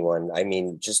janky one. I mean,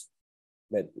 I'm just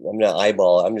going to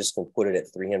put it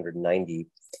at 390,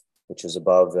 which is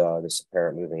above this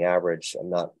apparent moving average. I'm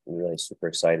not really super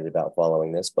excited about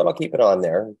following this, but I'll keep it on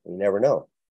there. You never know.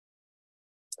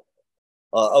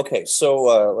 Okay,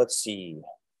 so let's see.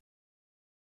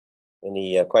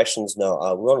 Any questions? No,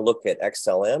 we want to look at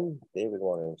XLM. David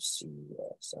want to see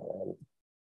XLM.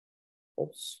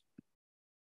 Oops.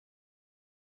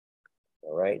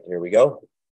 All right, here we go.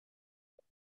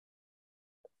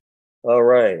 All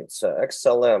right, so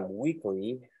XLM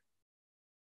weekly.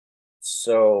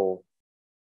 So,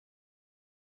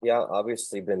 yeah,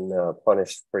 obviously been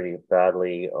punished pretty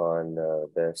badly on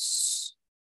this.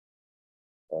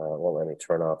 Won't let me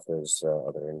turn off those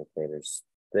other indicators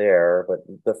there. But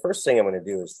the first thing I'm going to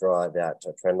do is draw that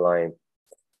trend line.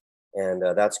 And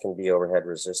that's going to be overhead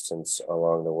resistance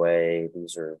along the way.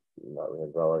 These are not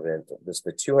really relevant.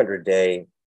 The 200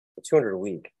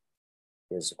 week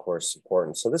is, of course,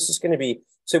 important. So this is going to be,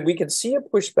 so we can see a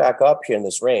push back up here in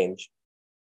this range.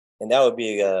 And that would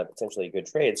be potentially a good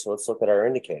trade. So let's look at our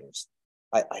indicators.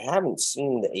 I haven't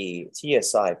seen a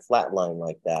TSI flatline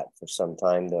like that for some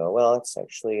time, though. Well, that's not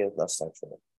true.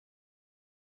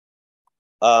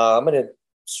 I'm going to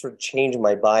sort of change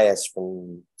my bias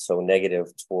from so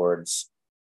negative towards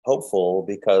hopeful,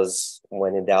 because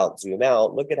when in doubt, zoom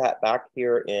out. Look at that back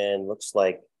here in, looks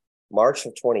like March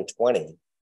of 2020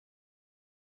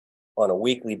 on a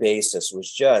weekly basis was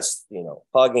just,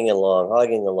 hugging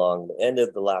along, the end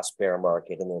of the last bear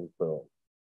market, and then boom.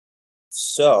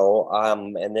 So,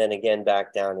 and then again,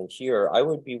 back down in here, I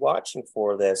would be watching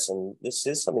for this, and this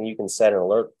is something you can set an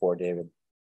alert for, David,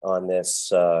 on this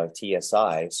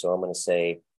TSI. So I'm going to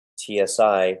say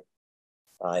TSI,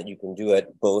 you can do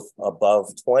it both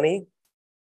above 20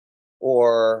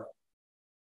 or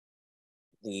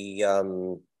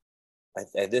the,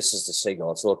 this is the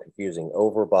signal. It's a little confusing,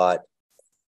 overbought.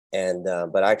 And,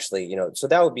 but actually, you know, so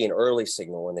that would be an early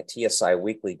signal when the TSI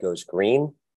weekly goes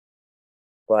green.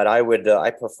 But I would, I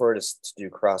prefer to do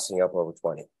crossing up over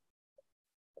 20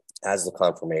 as the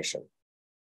confirmation.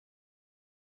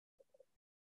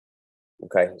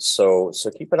 Okay, so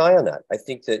keep an eye on that. I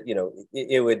think that, you know,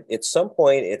 it would, at some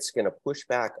point, it's going to push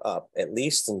back up at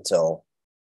least until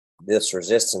this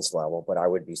resistance level, but I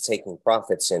would be taking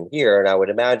profits in here. And I would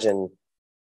imagine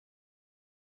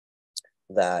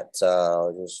that,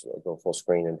 I'll just go full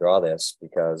screen and draw this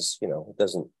because, you know, it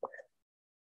doesn't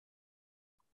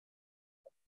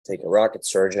take a rocket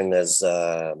surgeon, as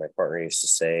my partner used to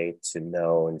say, to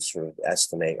know and sort of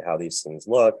estimate how these things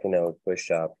look, you know,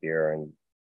 push up here. And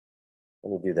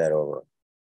let me do that over.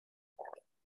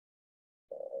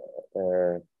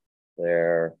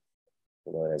 There,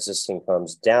 you know, as this thing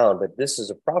comes down, but this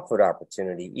is a profit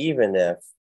opportunity, even if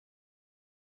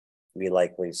we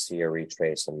likely see a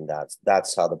retrace, and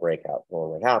that's how the breakout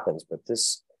normally happens. But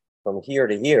this, from here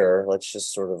to here, let's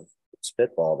just sort of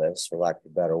spitball this, for lack of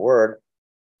a better word,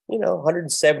 you know,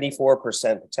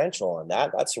 174% potential on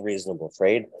that. That's a reasonable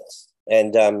trade.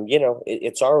 And, you know,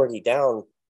 it's already down,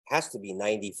 has to be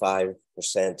 95%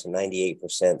 to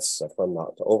 98% from the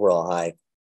overall high.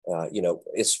 You know,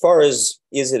 as far as,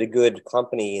 is it a good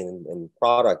company and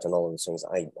product and all of those things,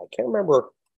 I can't remember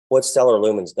what Stellar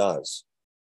Lumens does.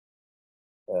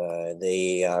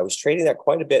 I was trading that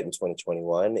quite a bit in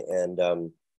 2021, and I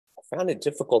found it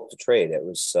difficult to trade. It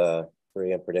was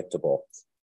very unpredictable.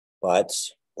 But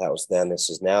that was then. This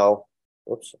is now.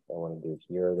 Whoops, I want to do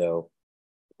here though.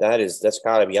 That's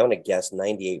got to be, I'm going to guess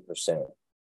 98%.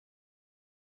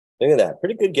 Look at that.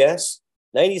 Pretty good guess.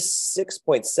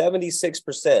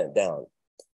 96.76% down.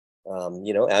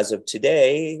 You know, as of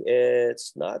today,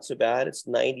 it's not so bad. It's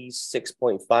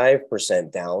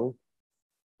 96.5% down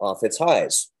off its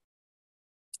highs.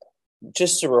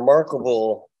 Just a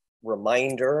remarkable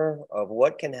reminder of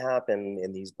what can happen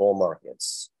in these bull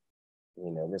markets.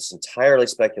 You know, this entirely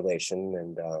speculation,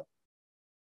 and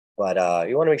but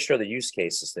you want to make sure the use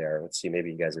case is there. Let's see,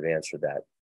 maybe you guys have answered that.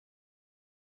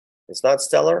 It's not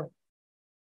Stellar.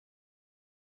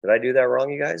 Did I do that wrong,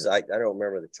 you guys? I don't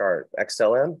remember the chart.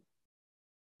 XLM?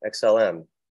 XLM.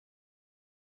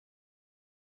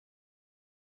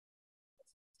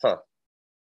 Huh.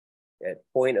 At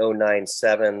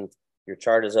 0.097, your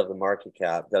chart is of the market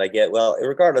cap. Did I get, well,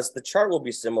 regardless, the chart will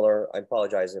be similar. I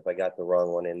apologize if I got the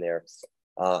wrong one in there.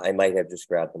 I might have just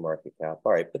grabbed the market cap.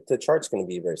 All right, but the chart's going to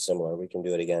be very similar. We can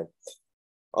do it again.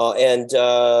 So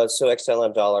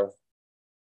XLM dollar.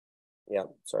 Yeah,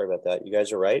 sorry about that. You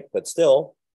guys are right, but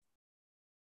still,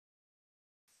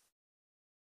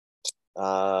 we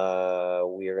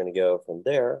are going to go from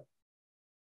there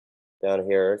down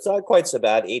here. It's not quite so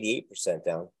bad, 88%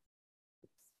 down.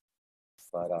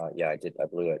 But yeah, I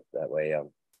blew it that way.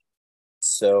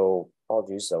 So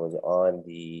apologies, I was on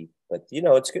the, but you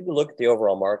know, it's good to look at the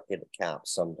overall market cap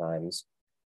sometimes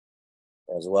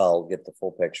as well, get the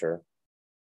full picture.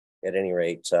 At any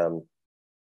rate,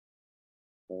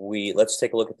 let's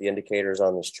take a look at the indicators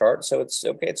on this chart. So it's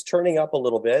okay, it's turning up a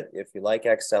little bit. If you like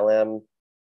XLM,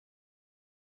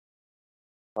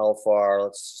 how far?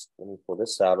 Let me pull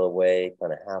this out of the way,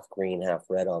 kind of half green, half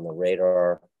red on the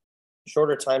radar.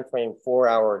 Shorter time frame,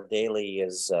 4-hour daily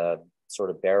is sort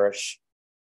of bearish.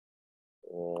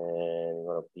 And you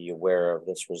want to be aware of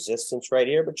this resistance right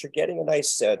here, but you're getting a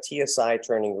nice TSI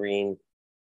turning green.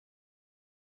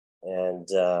 And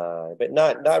but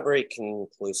not very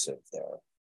conclusive there.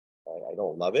 I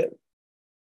don't love it,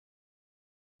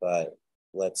 but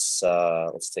let's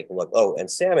take a look. Oh, and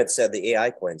Sam had said the AI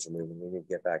coins are moving. We need to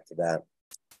get back to that.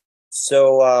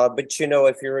 So, but you know,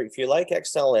 if you like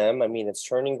XLM, I mean, it's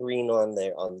turning green on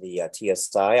the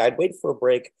TSI. I'd wait for a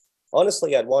break.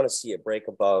 Honestly, I'd want to see it break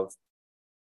above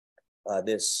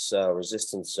this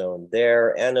resistance zone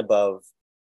there and above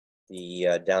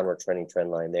the downward trending trend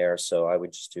line there. So I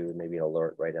would just do maybe an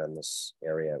alert right on this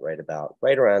area, right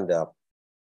around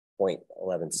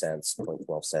 0.11 cents,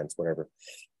 0.12 cents, whatever,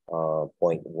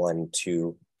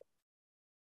 0.12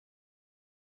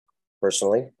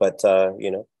 personally. But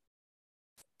you know,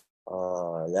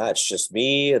 that's just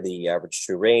me. The average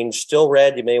true range still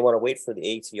red. You may want to wait for the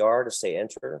ATR to say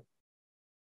enter.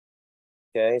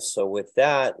 Okay, so with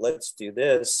that, let's do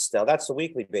this. Now that's the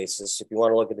weekly basis. If you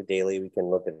want to look at the daily, we can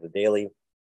look at the daily.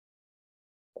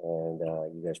 And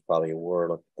you guys probably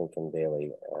were thinking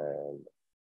daily. And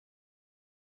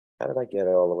how did I get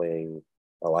all the way?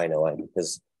 Oh, I know,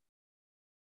 because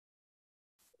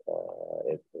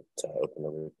it opened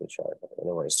the weekly chart.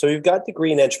 Anyway, so you've got the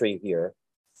green entry here,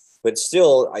 but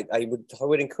still, I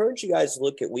would encourage you guys to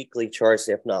look at weekly charts,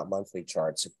 if not monthly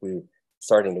charts, if we're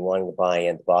starting to want to buy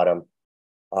at the bottom.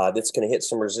 That's going to hit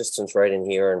some resistance right in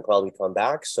here and probably come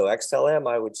back. So XLM,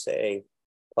 I would say,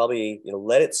 probably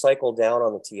let it cycle down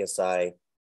on the TSI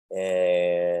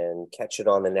and catch it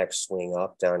on the next swing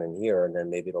up down in here, and then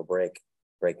maybe it'll break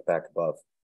back above.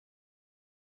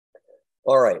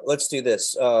 All right, let's do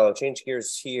this. Change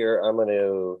gears here. I'm going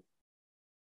to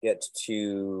get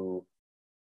to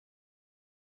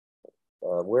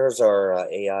where's our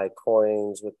AI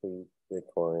coins with the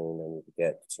Bitcoin. I need to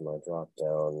get to my drop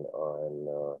down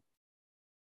on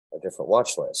a different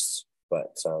watch lists,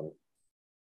 but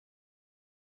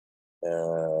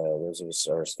those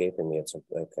are escaping me. It's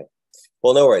okay.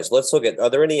 Well, no worries. Let's look at. Are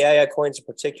there any AI coins in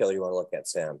particular you want to look at,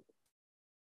 Sam?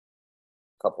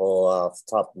 A couple off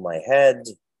the top of my head.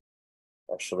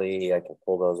 Actually, I can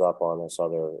pull those up on this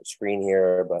other screen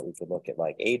here, but we could look at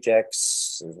like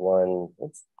Ajax. There's one.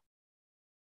 Oops.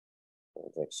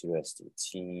 Ajax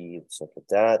USDT. Let's look at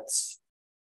that.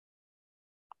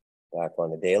 Back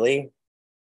on the daily.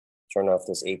 Turn off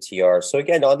this ATR. So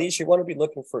again, on these, you want to be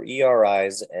looking for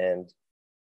ERIs and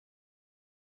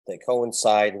they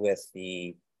coincide with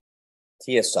the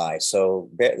TSI. So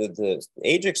the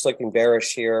Ajax looking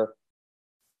bearish here.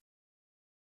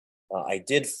 I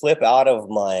did flip out of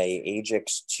my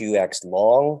Ajax 2X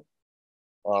long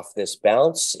off this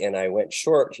bounce, and I went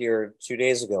short here 2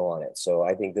 days ago on it. So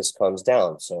I think this comes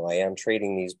down. So I am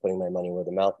trading these, putting my money where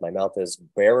the mouth. My mouth is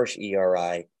bearish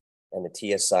ERI and the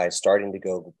TSI starting to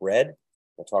go red.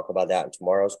 We'll talk about that in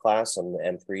tomorrow's class on the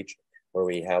M3, where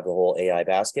we have the whole AI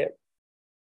basket.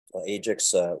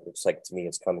 Ajax looks like to me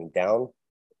it's coming down.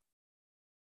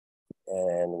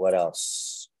 And what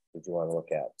else did you want to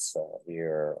look at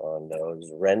here on those?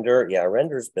 Render. Yeah,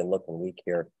 Render's been looking weak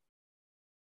here.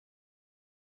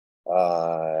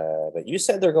 But you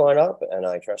said they're going up, and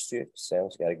I trust you.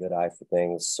 Sam's got a good eye for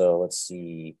things. So let's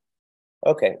see.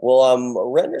 Okay, well,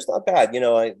 Render's not bad.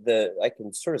 I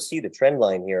can sort of see the trend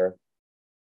line here,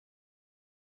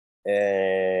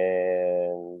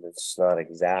 and it's not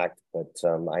exact, but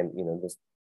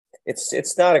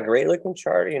it's not a great looking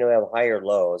chart. I have higher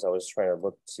lows. I was trying to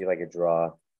look to see if I could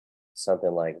draw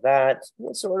something like that,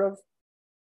 sort of.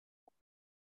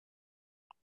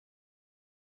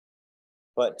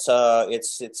 But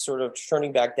it's sort of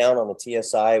turning back down on the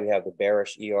TSI. We have the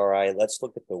bearish ERI. Let's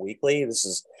look at the weekly. This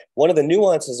is one of the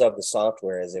nuances of the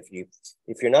software is if you're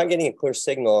not getting a clear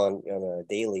signal on a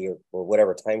daily or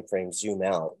whatever time frame, zoom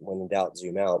out. When in doubt,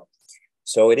 zoom out.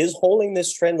 So it is holding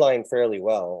this trend line fairly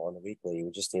well on the weekly.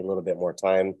 We just need a little bit more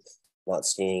time. Not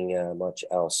seeing much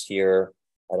else here.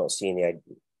 I don't see any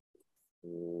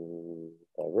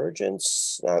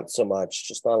divergence. Not so much.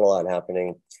 Just not a lot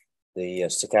happening. The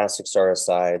stochastics are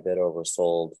aside that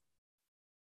oversold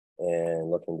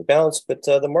and looking to bounce, but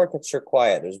the markets are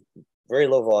quiet. There's very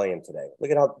low volume today.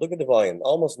 Look at the volume,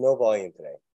 almost no volume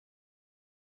today.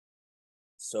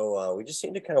 So we just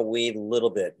need to kind of wait a little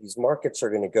bit. These markets are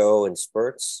going to go in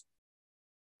spurts,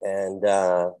 and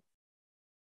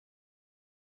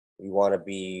we want to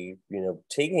be,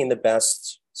 taking the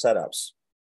best setups.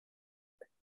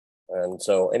 And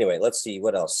so anyway, let's see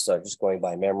what else. Just going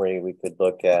by memory, we could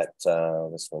look at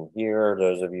this one here.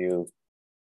 Those of you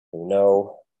who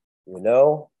know,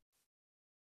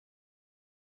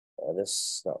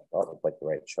 this not look like the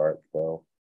right chart though.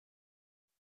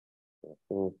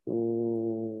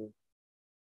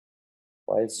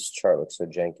 Why does this chart look so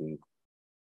janky?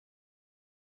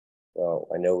 Well,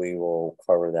 I know we will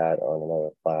cover that on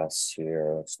another class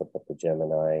here. Let's look at the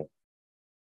Gemini.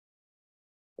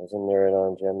 Wasn't there it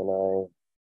on Gemini?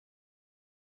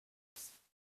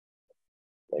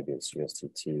 Maybe it's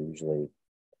USDT. Usually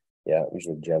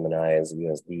Gemini is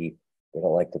USD. They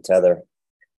don't like the tether.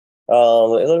 A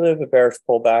little bit of a bearish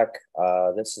pullback.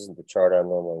 This isn't the chart I'm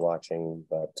normally watching,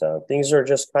 but things are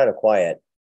just kind of quiet.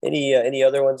 Any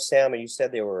other ones, Sam? You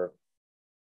said they were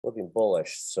looking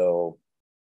bullish, so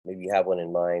maybe you have one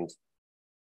in mind.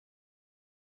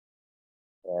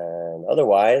 And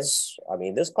otherwise,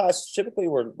 this class, typically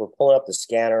we're pulling up the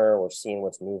scanner, we're seeing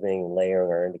what's moving and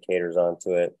layering our indicators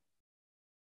onto it.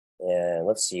 And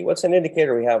let's see, what's an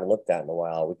indicator we haven't looked at in a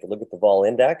while? We could look at the vol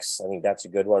index. I think that's a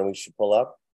good one we should pull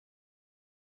up.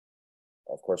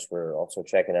 Of course, we're also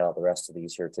checking out the rest of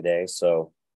these here today.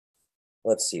 So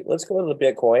let's see. Let's go to the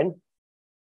Bitcoin.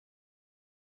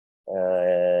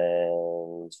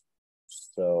 And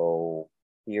so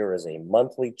here is a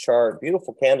monthly chart,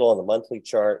 beautiful candle on the monthly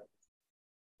chart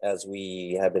as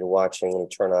we have been watching. Let me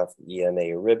turn off the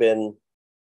EMA ribbon.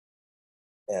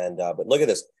 And, but look at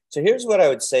this. So here's what I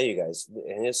would say, you guys,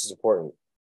 and this is important.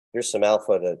 Here's some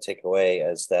alpha to take away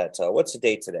is that, what's the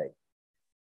date today?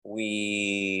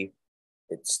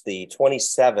 It's the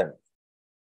 27th.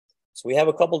 So we have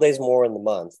a couple days more in the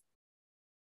month.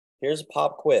 Here's a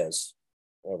pop quiz,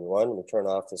 everyone. Let me turn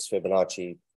off this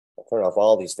Fibonacci. I'll turn off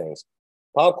all these things.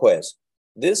 Pop quiz.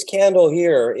 This candle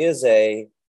here is a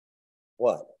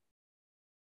what?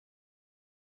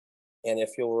 And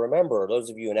if you'll remember, those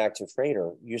of you an active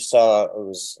trader, you saw it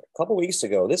was a couple weeks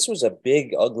ago. This was a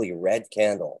big, ugly red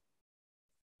candle.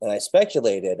 And I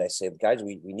speculated, I said, guys,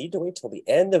 we need to wait till the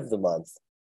end of the month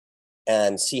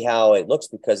and see how it looks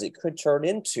because it could turn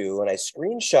into, and I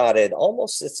screenshotted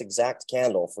almost this exact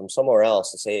candle from somewhere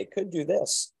else to say it could do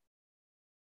this.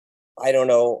 I don't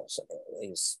know.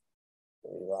 It's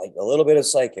like a little bit of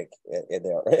psychic in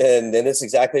there. And then it's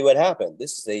exactly what happened.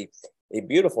 This is a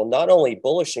beautiful, not only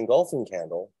bullish engulfing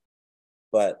candle,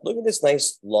 but look at this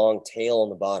nice long tail on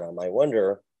the bottom. I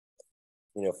wonder,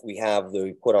 you know, if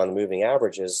we put on the moving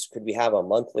averages, could we have a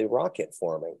monthly rocket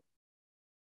forming?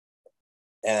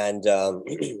 And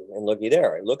and looky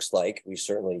there, it looks like we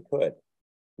certainly could.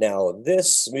 Now,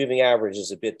 this moving average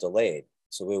is a bit delayed,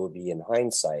 so it would be in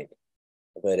hindsight.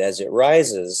 But as it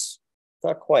rises,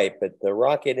 not quite, but the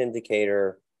rocket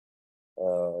indicator,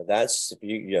 that's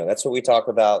that's what we talk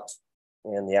about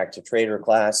in the active trader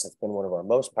class. It's been one of our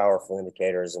most powerful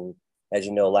indicators. And as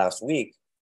you know, last week,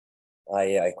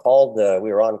 I called.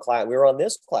 We were on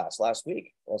this class last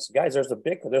week. I said, guys,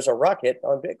 there's a rocket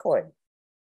on Bitcoin.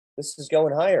 This is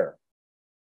going higher.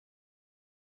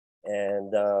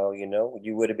 And you know,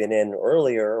 you would have been in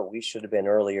earlier. We should have been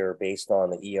earlier based on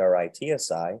the ERI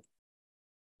TSI.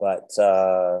 But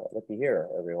looky here,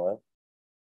 everyone.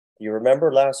 You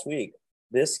remember last week,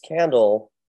 this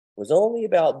candle was only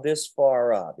about this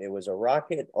far up. It was a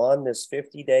rocket on this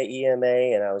 50-day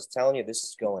EMA, and I was telling you this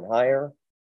is going higher.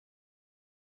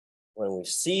 When we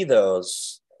see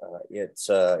those, it's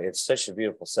such a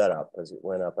beautiful setup because it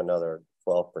went up another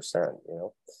 12%, you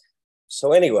know.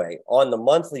 So anyway, on the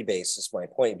monthly basis, my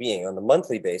point being, on the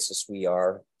monthly basis, we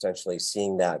are potentially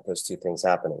seeing those two things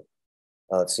happening.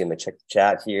 Let's see, I'm gonna check the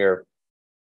chat here.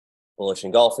 Bullish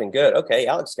engulfing, good. Okay,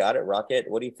 Alex got it. Rocket,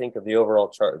 what do you think of the overall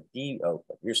chart? You're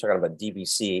talking about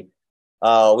DBC.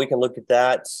 We can look at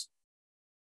that.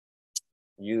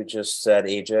 You just said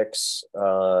Ajax.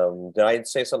 Did I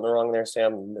say something wrong there,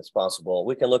 Sam? It's possible.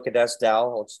 We can look at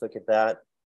SDAO. Let's look at that.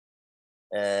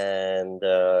 And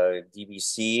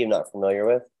DBC, I'm not familiar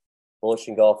with. Bullish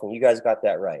engulfing. You guys got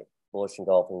that right. Bullish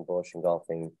engulfing, bullish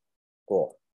engulfing.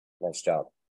 Cool. Nice job.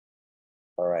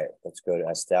 All right, let's go to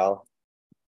SDAO.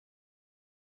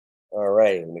 All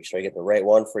right, make sure I get the right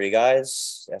one for you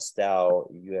guys. SDAO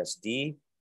USD.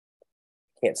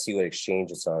 Can't see what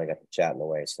exchange it's on. I got the chat in the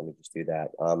way, so let me just do that.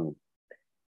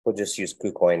 We'll just use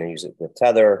KuCoin and use it with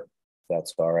Tether.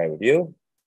 That's all right with you.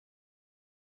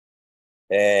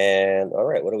 And all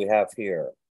right, what do we have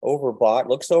here? Overbought,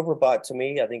 looks overbought to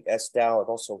me. I think SDAO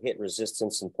also hit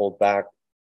resistance and pulled back,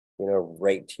 you know,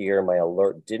 right here. My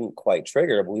alert didn't quite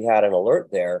trigger, but we had an alert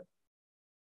there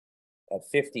at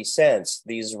 50 cents.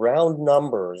 These round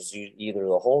numbers, either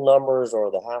the whole numbers or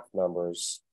the half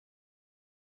numbers,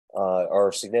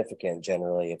 are significant.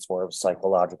 Generally, it's more of a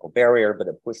psychological barrier, but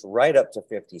it pushed right up to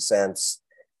 50 cents,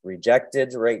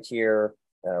 rejected right here.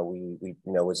 We you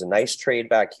know, it was a nice trade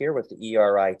back here with the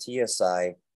ERI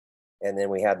TSI, and then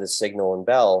we had the signal and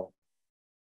bell.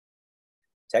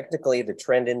 Technically, the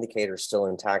trend indicator is still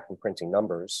intact and printing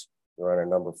numbers. We're on a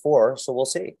number 4, so we'll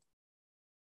see.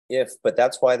 But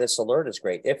that's why this alert is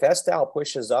great. If SDAO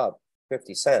pushes up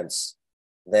 50 cents,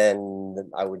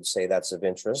 then I would say that's of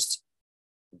interest,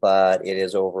 but it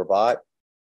is overbought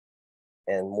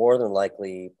and more than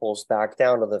likely pulls back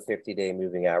down to the 50-day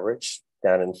moving average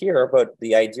down in here. But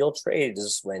the ideal trade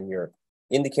is when your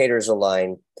indicators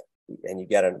align and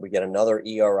we get another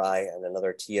ERI and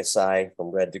another TSI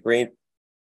from red to green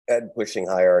and pushing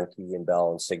higher on key and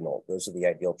bell and signal. Those are the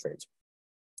ideal trades.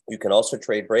 You can also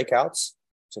trade breakouts.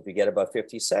 So if you get about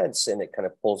 50 cents and it kind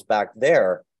of pulls back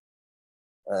there,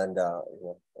 and you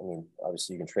know, I mean,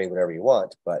 obviously you can trade whatever you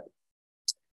want, but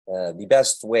the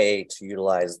best way to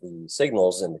utilize the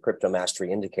signals and the crypto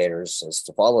mastery indicators is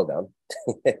to follow them.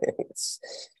 It's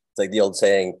like the old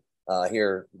saying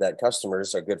here that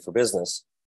customers are good for business.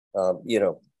 You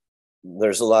know,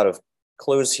 there's a lot of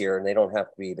clues here and they don't have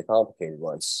to be the complicated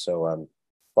ones. So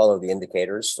follow the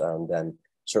indicators. Then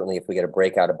certainly if we get a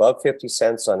breakout above 50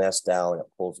 cents on SDAO and it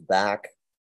pulls back,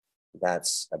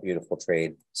 that's a beautiful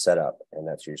trade setup. And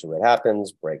that's usually what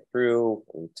happens. Breakthrough,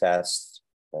 retest,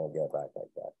 and go back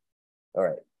like that. All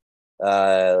right.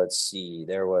 Let's see.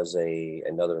 There was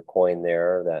another coin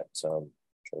there that trying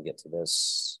to get to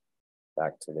this.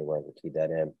 Back to the where we keyed that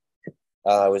in.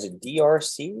 Was it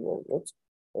DRC? Oops.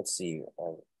 Let's see. I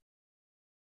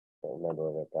don't remember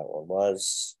what that one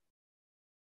was.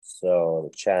 So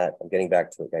the chat, I'm getting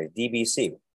back to it, guys.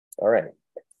 DBC. All right.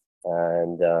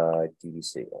 And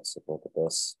DBC. Let's take a look at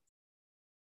this.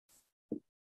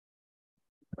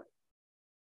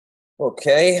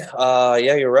 Okay.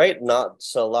 Yeah, you're right. Not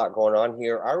a lot going on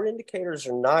here. Our indicators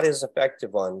are not as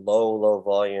effective on low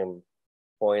volume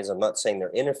coins. I'm not saying they're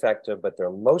ineffective, but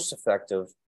they're most effective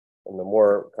and the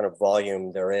more kind of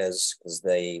volume there is, because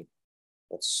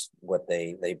that's what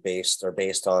they're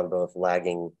based on, both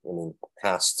lagging,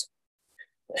 past.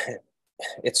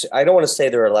 I don't want to say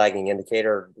they're a lagging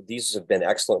indicator. These have been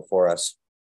excellent for us.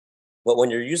 But when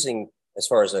you're using, as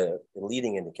far as a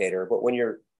leading indicator, but when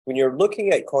you're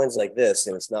looking at coins like this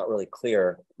and it's not really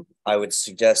clear, I would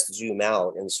suggest zoom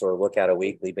out and sort of look at a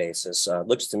weekly basis.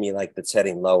 Looks to me like it's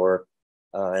heading lower.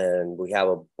 And we have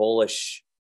a bullish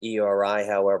ERI,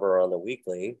 however, on the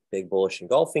weekly, big bullish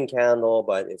engulfing candle,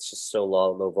 but it's just so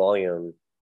low volume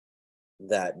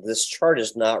that this chart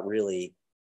is not really,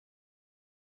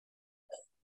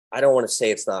 I don't want to say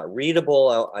it's not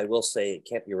readable. I will say it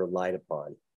can't be relied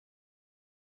upon.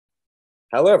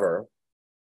 However,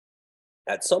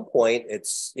 at some point,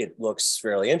 it looks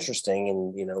fairly interesting.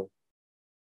 And,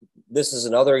 this is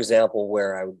another example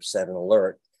where I would set an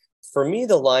alert. For me,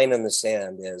 the line in the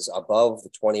sand is above the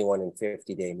 21 and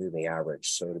 50-day moving average.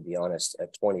 So to be honest,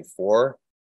 at 24,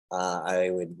 I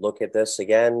would look at this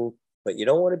again, but you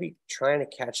don't want to be trying to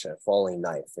catch a falling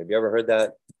knife. Have you ever heard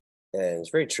that? And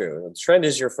it's very true. The trend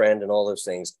is your friend and all those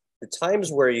things. The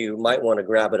times where you might want to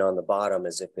grab it on the bottom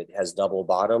is if it has double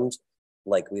bottoms,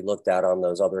 like we looked at on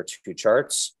those other two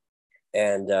charts.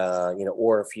 And,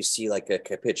 or if you see like a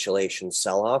capitulation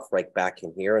sell-off right back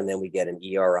in here, and then we get an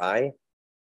ERI.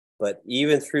 But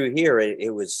even through here,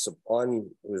 it was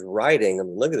riding. I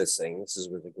mean, look at this thing. This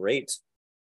was a great,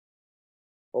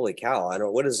 holy cow. I don't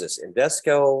know, what is this?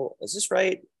 Invesco, is this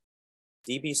right?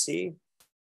 DBC?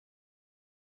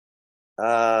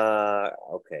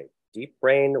 Okay. Deep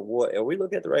Brain, are we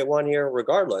looking at the right one here?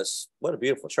 Regardless, what a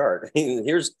beautiful chart.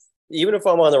 Even if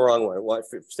I'm on the wrong one,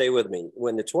 stay with me.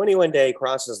 When the 21-day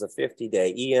crosses the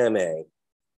 50-day EMA,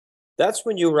 that's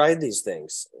when you ride these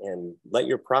things and let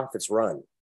your profits run.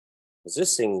 Because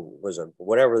this thing was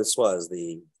whatever this was,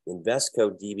 the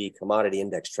Invesco DB Commodity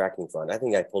Index Tracking Fund. I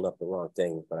think I pulled up the wrong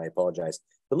thing, but I apologize.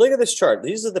 But look at this chart.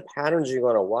 These are the patterns you're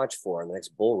going to watch for in the next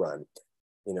bull run.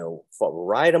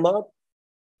 Ride them up.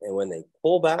 And when they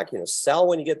pull back, sell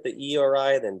when you get the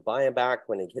ERI, then buy them back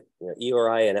when they hit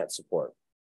ERI and at support.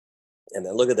 And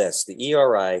then look at this. The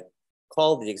ERI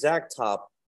called the exact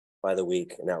top by the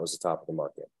week, and that was the top of the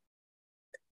market.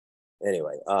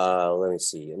 Anyway, let me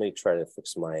see. Let me try to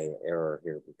fix my error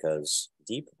here, because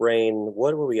Deep Brain,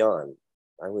 what were we on?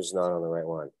 I was not on the right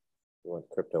one. We want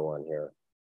crypto on here.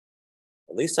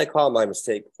 At least I caught my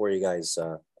mistake before you guys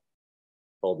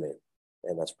told me.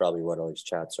 And that's probably what all these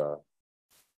chats are.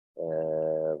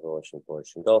 Bullish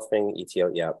engulfing,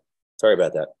 ETO. Yeah, sorry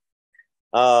about that.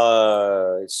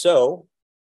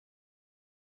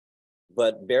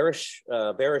 But bearish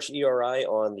ERI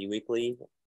on the weekly,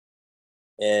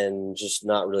 and just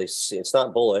not really see, it's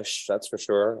not bullish, that's for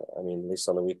sure. I mean, at least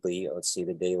on the weekly. Let's see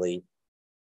the daily.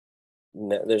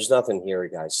 No, there's nothing here,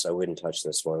 guys. So I wouldn't touch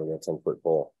this one in a 10-foot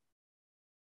bull.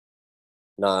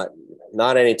 Not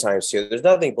anytime soon. There's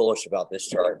nothing bullish about this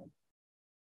chart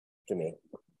to me.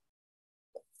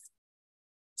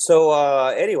 So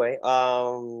anyway,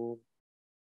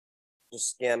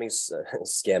 just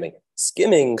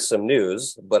skimming some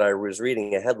news, but I was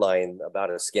reading a headline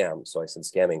about a scam, so I said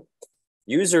scamming.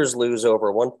 Users lose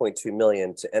over 1.2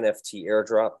 million to NFT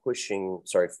airdrop phishing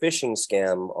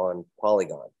scam on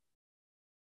Polygon.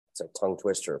 It's a tongue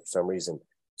twister for some reason.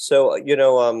 So,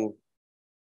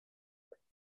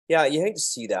 yeah, you hate to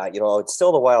see that. It's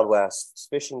still the Wild West,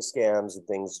 phishing scams and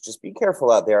things. Just be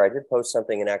careful out there. I did post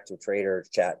something in Active Trader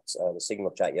chat, the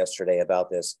Signal chat yesterday about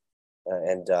this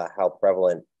and how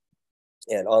prevalent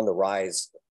and on the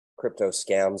rise crypto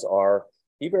scams are.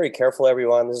 Be very careful,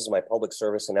 everyone. This is my public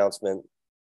service announcement.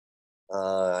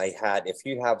 If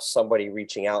you have somebody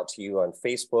reaching out to you on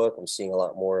Facebook, I'm seeing a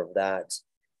lot more of that.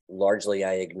 Largely,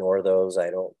 I ignore those. I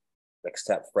don't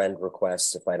accept friend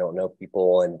requests if I don't know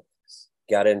people. And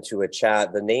got into a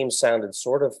chat. The name sounded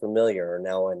sort of familiar.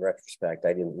 Now, in retrospect,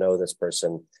 I didn't know this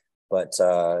person, but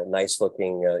nice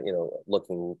looking,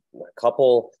 looking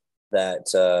couple that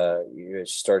you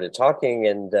started talking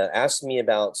and asked me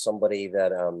about somebody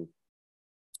that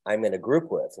I'm in a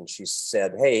group with. And she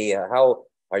said, hey, how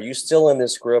are you still in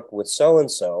this group with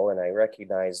so-and-so? And I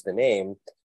recognized the name.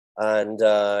 And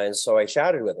so I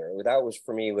chatted with her. That was,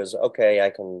 for me, was, okay, I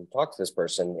can talk to this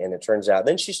person. And it turns out,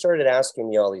 then she started asking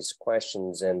me all these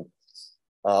questions and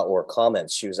or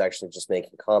comments. She was actually just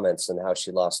making comments on how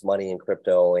she lost money in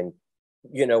crypto. And,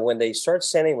 when they start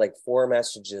sending like 4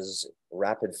 messages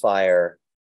rapid fire,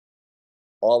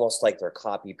 almost like they're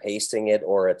copy pasting it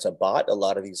or it's a bot. A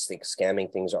lot of these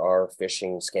scamming things are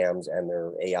phishing scams and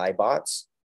they're AI bots.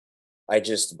 I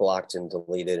just blocked and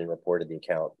deleted and reported the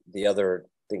account. The other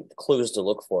clues to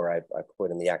look for, I put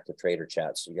in the active trader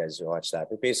chat, so you guys can watch that.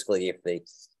 But basically, if they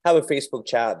have a Facebook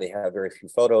chat, they have very few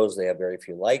photos, they have very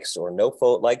few likes or no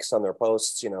likes on their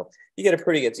posts. You get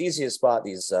a it's easy to spot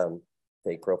these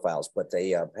fake profiles, but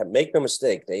they make no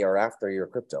mistake, they are after your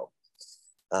crypto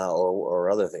or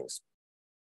other things.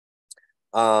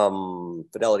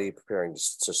 Fidelity preparing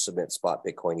to submit spot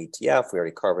Bitcoin ETF. We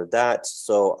already covered that.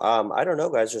 So I don't know,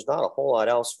 guys, there's not a whole lot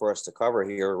else for us to cover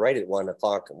here right at 1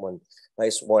 o'clock, one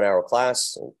nice 1 hour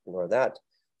class, ignore that.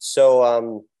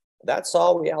 So that's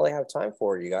all we really have time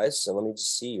for, you guys. So let me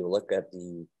just see you look at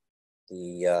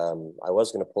I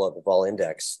was going to pull up the vol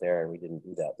index there and we didn't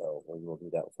do that though. Maybe we'll do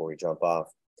that before we jump off.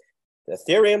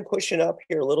 Ethereum pushing up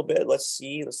here a little bit. Let's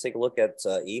take a look at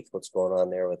ETH, what's going on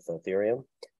there with Ethereum.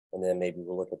 And then maybe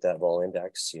we'll look at that vol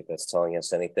index, see if that's telling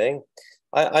us anything.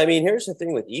 I mean, here's the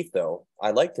thing with ETH, though.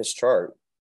 I like this chart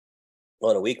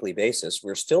on a weekly basis.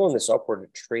 We're still in this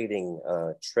upward trading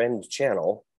trend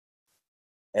channel.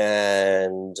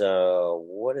 And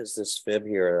what is this fib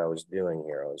here that I was doing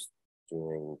here? I was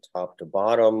doing top to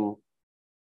bottom.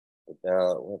 I don't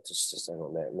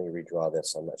know. Let me redraw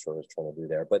this. I'm not sure what I was trying to do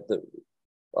there. But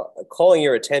calling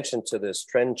your attention to this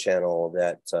trend channel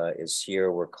that is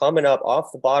here. We're coming up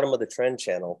off the bottom of the trend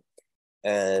channel.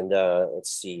 And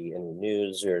let's see, any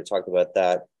news or talked about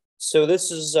that. So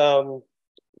this is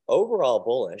overall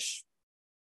bullish.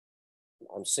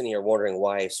 I'm sitting here wondering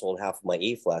why I sold half of my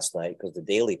ETH last night, because the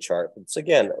daily chart, it's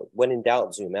again, when in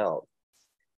doubt, zoom out.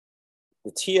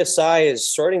 The TSI is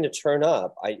starting to turn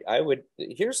up.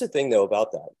 Here's the thing though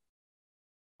about that.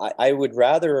 I would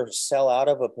rather sell out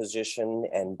of a position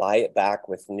and buy it back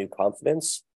with new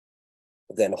confidence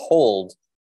than hold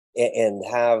and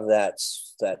have that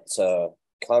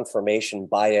confirmation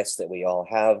bias that we all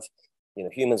have.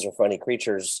 Humans are funny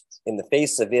creatures. In the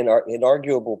face of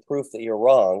inarguable proof that you're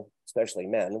wrong, especially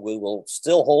men, we will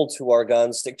still hold to our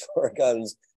guns, stick to our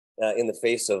guns in the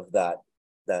face of that,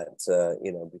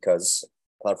 because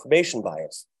confirmation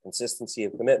bias, consistency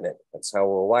of commitment, that's how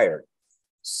we're wired.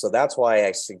 So that's why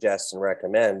I suggest and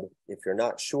recommend, if you're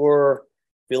not sure,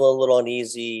 feeling a little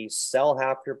uneasy, sell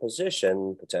half your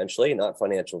position, potentially, not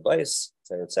financial advice,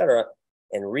 et cetera,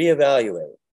 and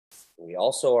reevaluate. We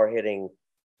also are hitting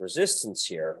resistance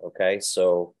here, okay?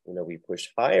 So, we push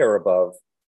higher above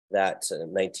that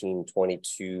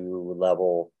 1922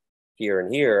 level here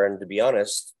and here. And to be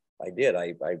honest, I did.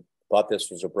 I thought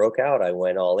this was a breakout. I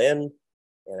went all in.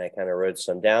 And I kind of rode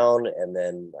some down, and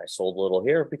then I sold a little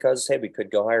here because, hey, we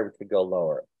could go higher, we could go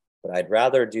lower. But I'd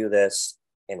rather do this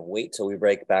and wait till we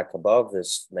break back above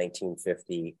this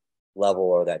 1950 level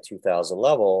or that 2000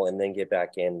 level and then get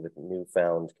back in with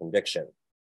newfound conviction.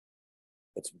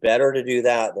 It's better to do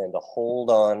that than to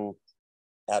hold on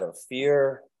out of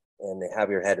fear and have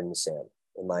your head in the sand,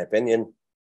 in my opinion.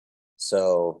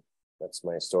 So that's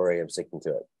my story. I'm sticking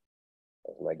to it,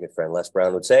 as my good friend Les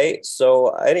Brown would say. So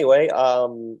anyway,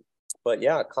 but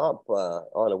yeah, comp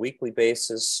on a weekly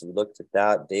basis, we looked at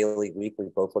that. Daily, weekly,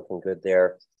 both looking good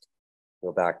there.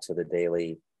 Go back to the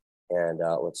daily, and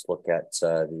let's look at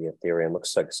the Ethereum.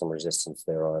 Looks like some resistance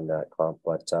there on that comp,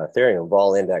 but Ethereum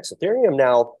vol index. Ethereum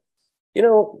now,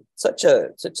 such look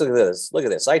at this. Look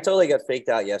at this. I totally got faked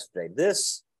out yesterday.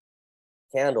 This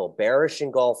candle, bearish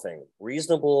engulfing,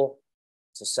 reasonable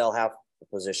to sell half the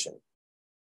position.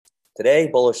 Today,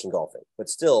 bullish engulfing, but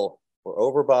still, we're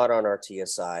overbought on our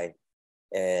TSI,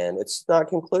 and it's not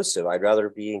conclusive. I'd rather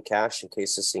be in cash in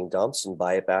case of seeing dumps and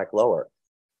buy it back lower.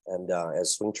 And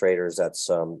as swing traders, that's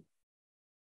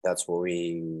what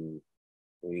we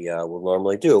will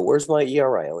normally do. Where's my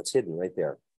ERI? Oh, it's hidden right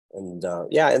there. And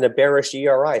and a bearish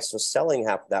ERI. So selling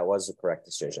half of that was the correct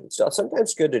decision. So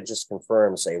sometimes good to just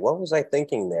confirm, say, what was I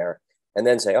thinking there? And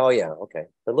then say, oh yeah, okay.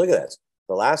 But look at this.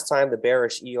 The last time the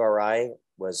bearish ERI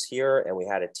was here and we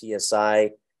had a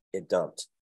TSI, it dumped.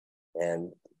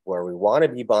 And Where we want to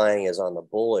be buying is on the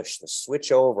bullish, the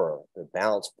switch over, the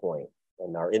bounce point.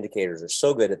 And our indicators are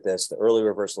so good at this. The early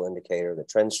reversal indicator, the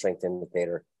trend strength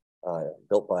indicator,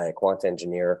 built by a quant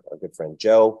engineer, our good friend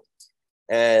Joe.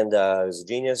 And he's a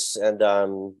genius. And,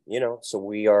 so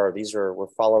we're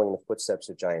following the footsteps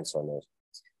of giants on those.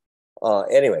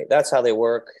 Anyway, that's how they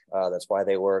work. That's why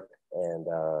they work. And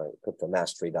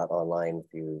cryptomastery.online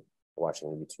if you're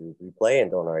watching the YouTube replay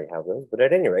and don't already have those. But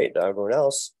at any rate, everyone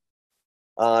else,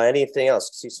 anything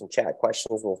else? See some chat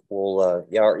questions.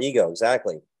 Our ego,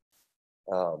 exactly.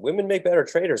 Women make better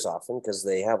traders often because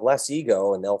they have less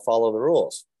ego and they'll follow the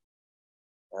rules.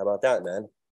 How about that, man?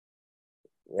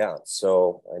 Yeah,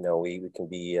 so I know we can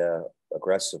be too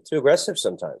aggressive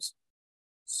sometimes.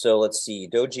 So let's see,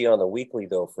 Doji on the weekly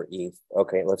though for ETH.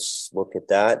 Okay, let's look at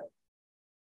that.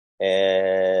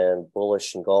 And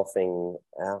bullish engulfing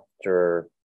after,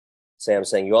 Sam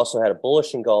saying you also had a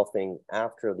bullish engulfing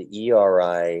after the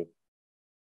ERI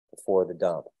before the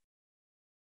dump.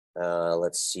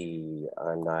 Let's see,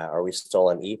 are we still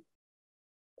on ETH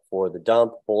for the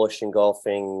dump? Bullish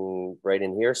engulfing right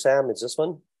in here, Sam, is this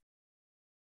one?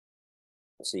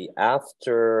 Let's see,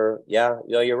 after, yeah,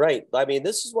 you're right. I mean,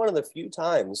 this is one of the few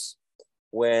times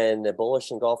when the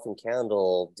bullish engulfing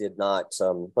candle did not,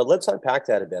 but let's unpack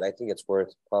that a bit. I think it's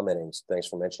worth commenting. So thanks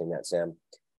for mentioning that, Sam.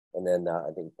 And then I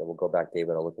think that we'll go back,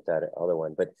 David. I'll look at that other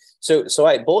one. But so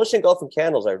bullish engulfing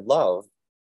candles I love,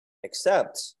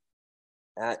 except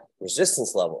at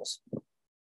resistance levels.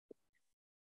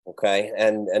 Okay,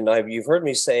 and you've heard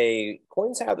me say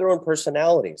coins have their own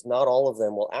personalities. Not all of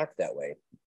them will act that way.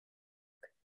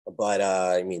 But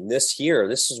I mean, this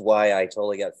is why I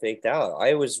totally got faked out.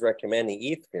 I was recommending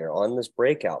ETH here on this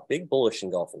breakout, big bullish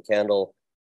engulfing candle,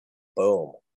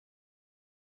 boom.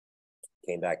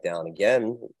 Came back down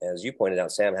again. As you pointed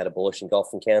out, Sam had a bullish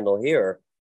engulfing candle here,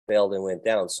 failed and went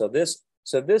down. So this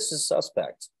is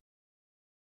suspect.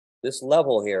 This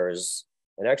level here is,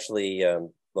 and actually,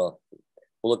 we'll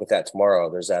look at that tomorrow.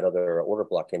 There's that other order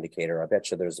block indicator. I bet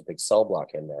you there's a big sell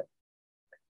block in there.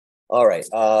 All right,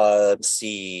 let's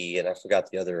see. And I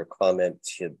forgot the other comment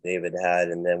David had,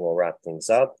 and then we'll wrap things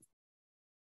up.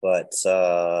 But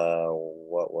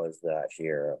what was that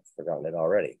here? I've forgotten it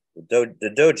already. The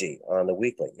doji on the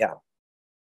weekly. Yeah,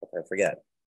 I forget.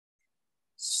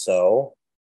 So,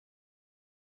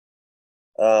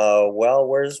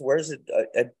 where's it?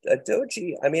 A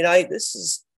doji? I mean, this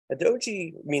is a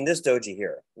doji. I mean, this doji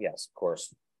here. Yes, of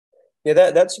course.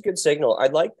 Yeah, that's a good signal. I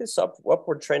like this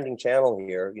upward trending channel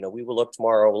here. We will look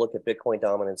tomorrow. We'll look at Bitcoin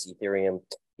dominance, Ethereum,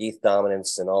 ETH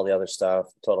dominance, and all the other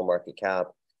stuff, total market cap,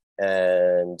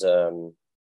 and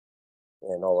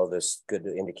all of those good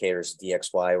indicators,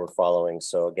 DXY we're following.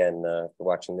 So again, if you're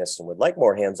watching this and would like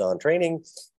more hands-on training,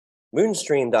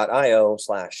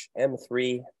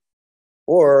 moonstream.io/M3,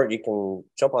 or you can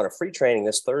jump on a free training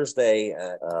this Thursday.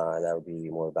 That would be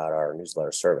more about our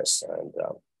newsletter service. And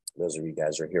those of you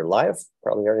guys who are here live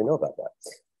probably already know about that.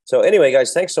 So anyway,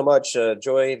 guys, thanks so much.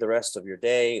 Enjoy the rest of your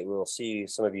day. We'll see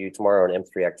some of you tomorrow on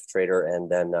M3 Active Trader, and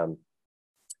then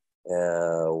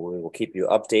we will keep you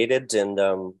updated, and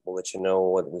we'll let you know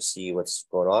what's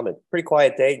going on. But pretty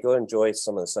quiet day. Go enjoy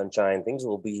some of the sunshine. Things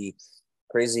will be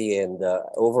crazy and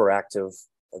overactive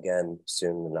again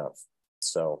soon enough.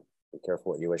 So be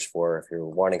careful what you wish for. If you're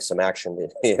wanting some action,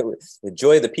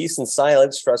 enjoy the peace and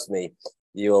silence. Trust me.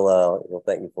 You'll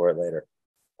thank me for it later.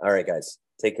 All right, guys.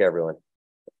 Take care, everyone.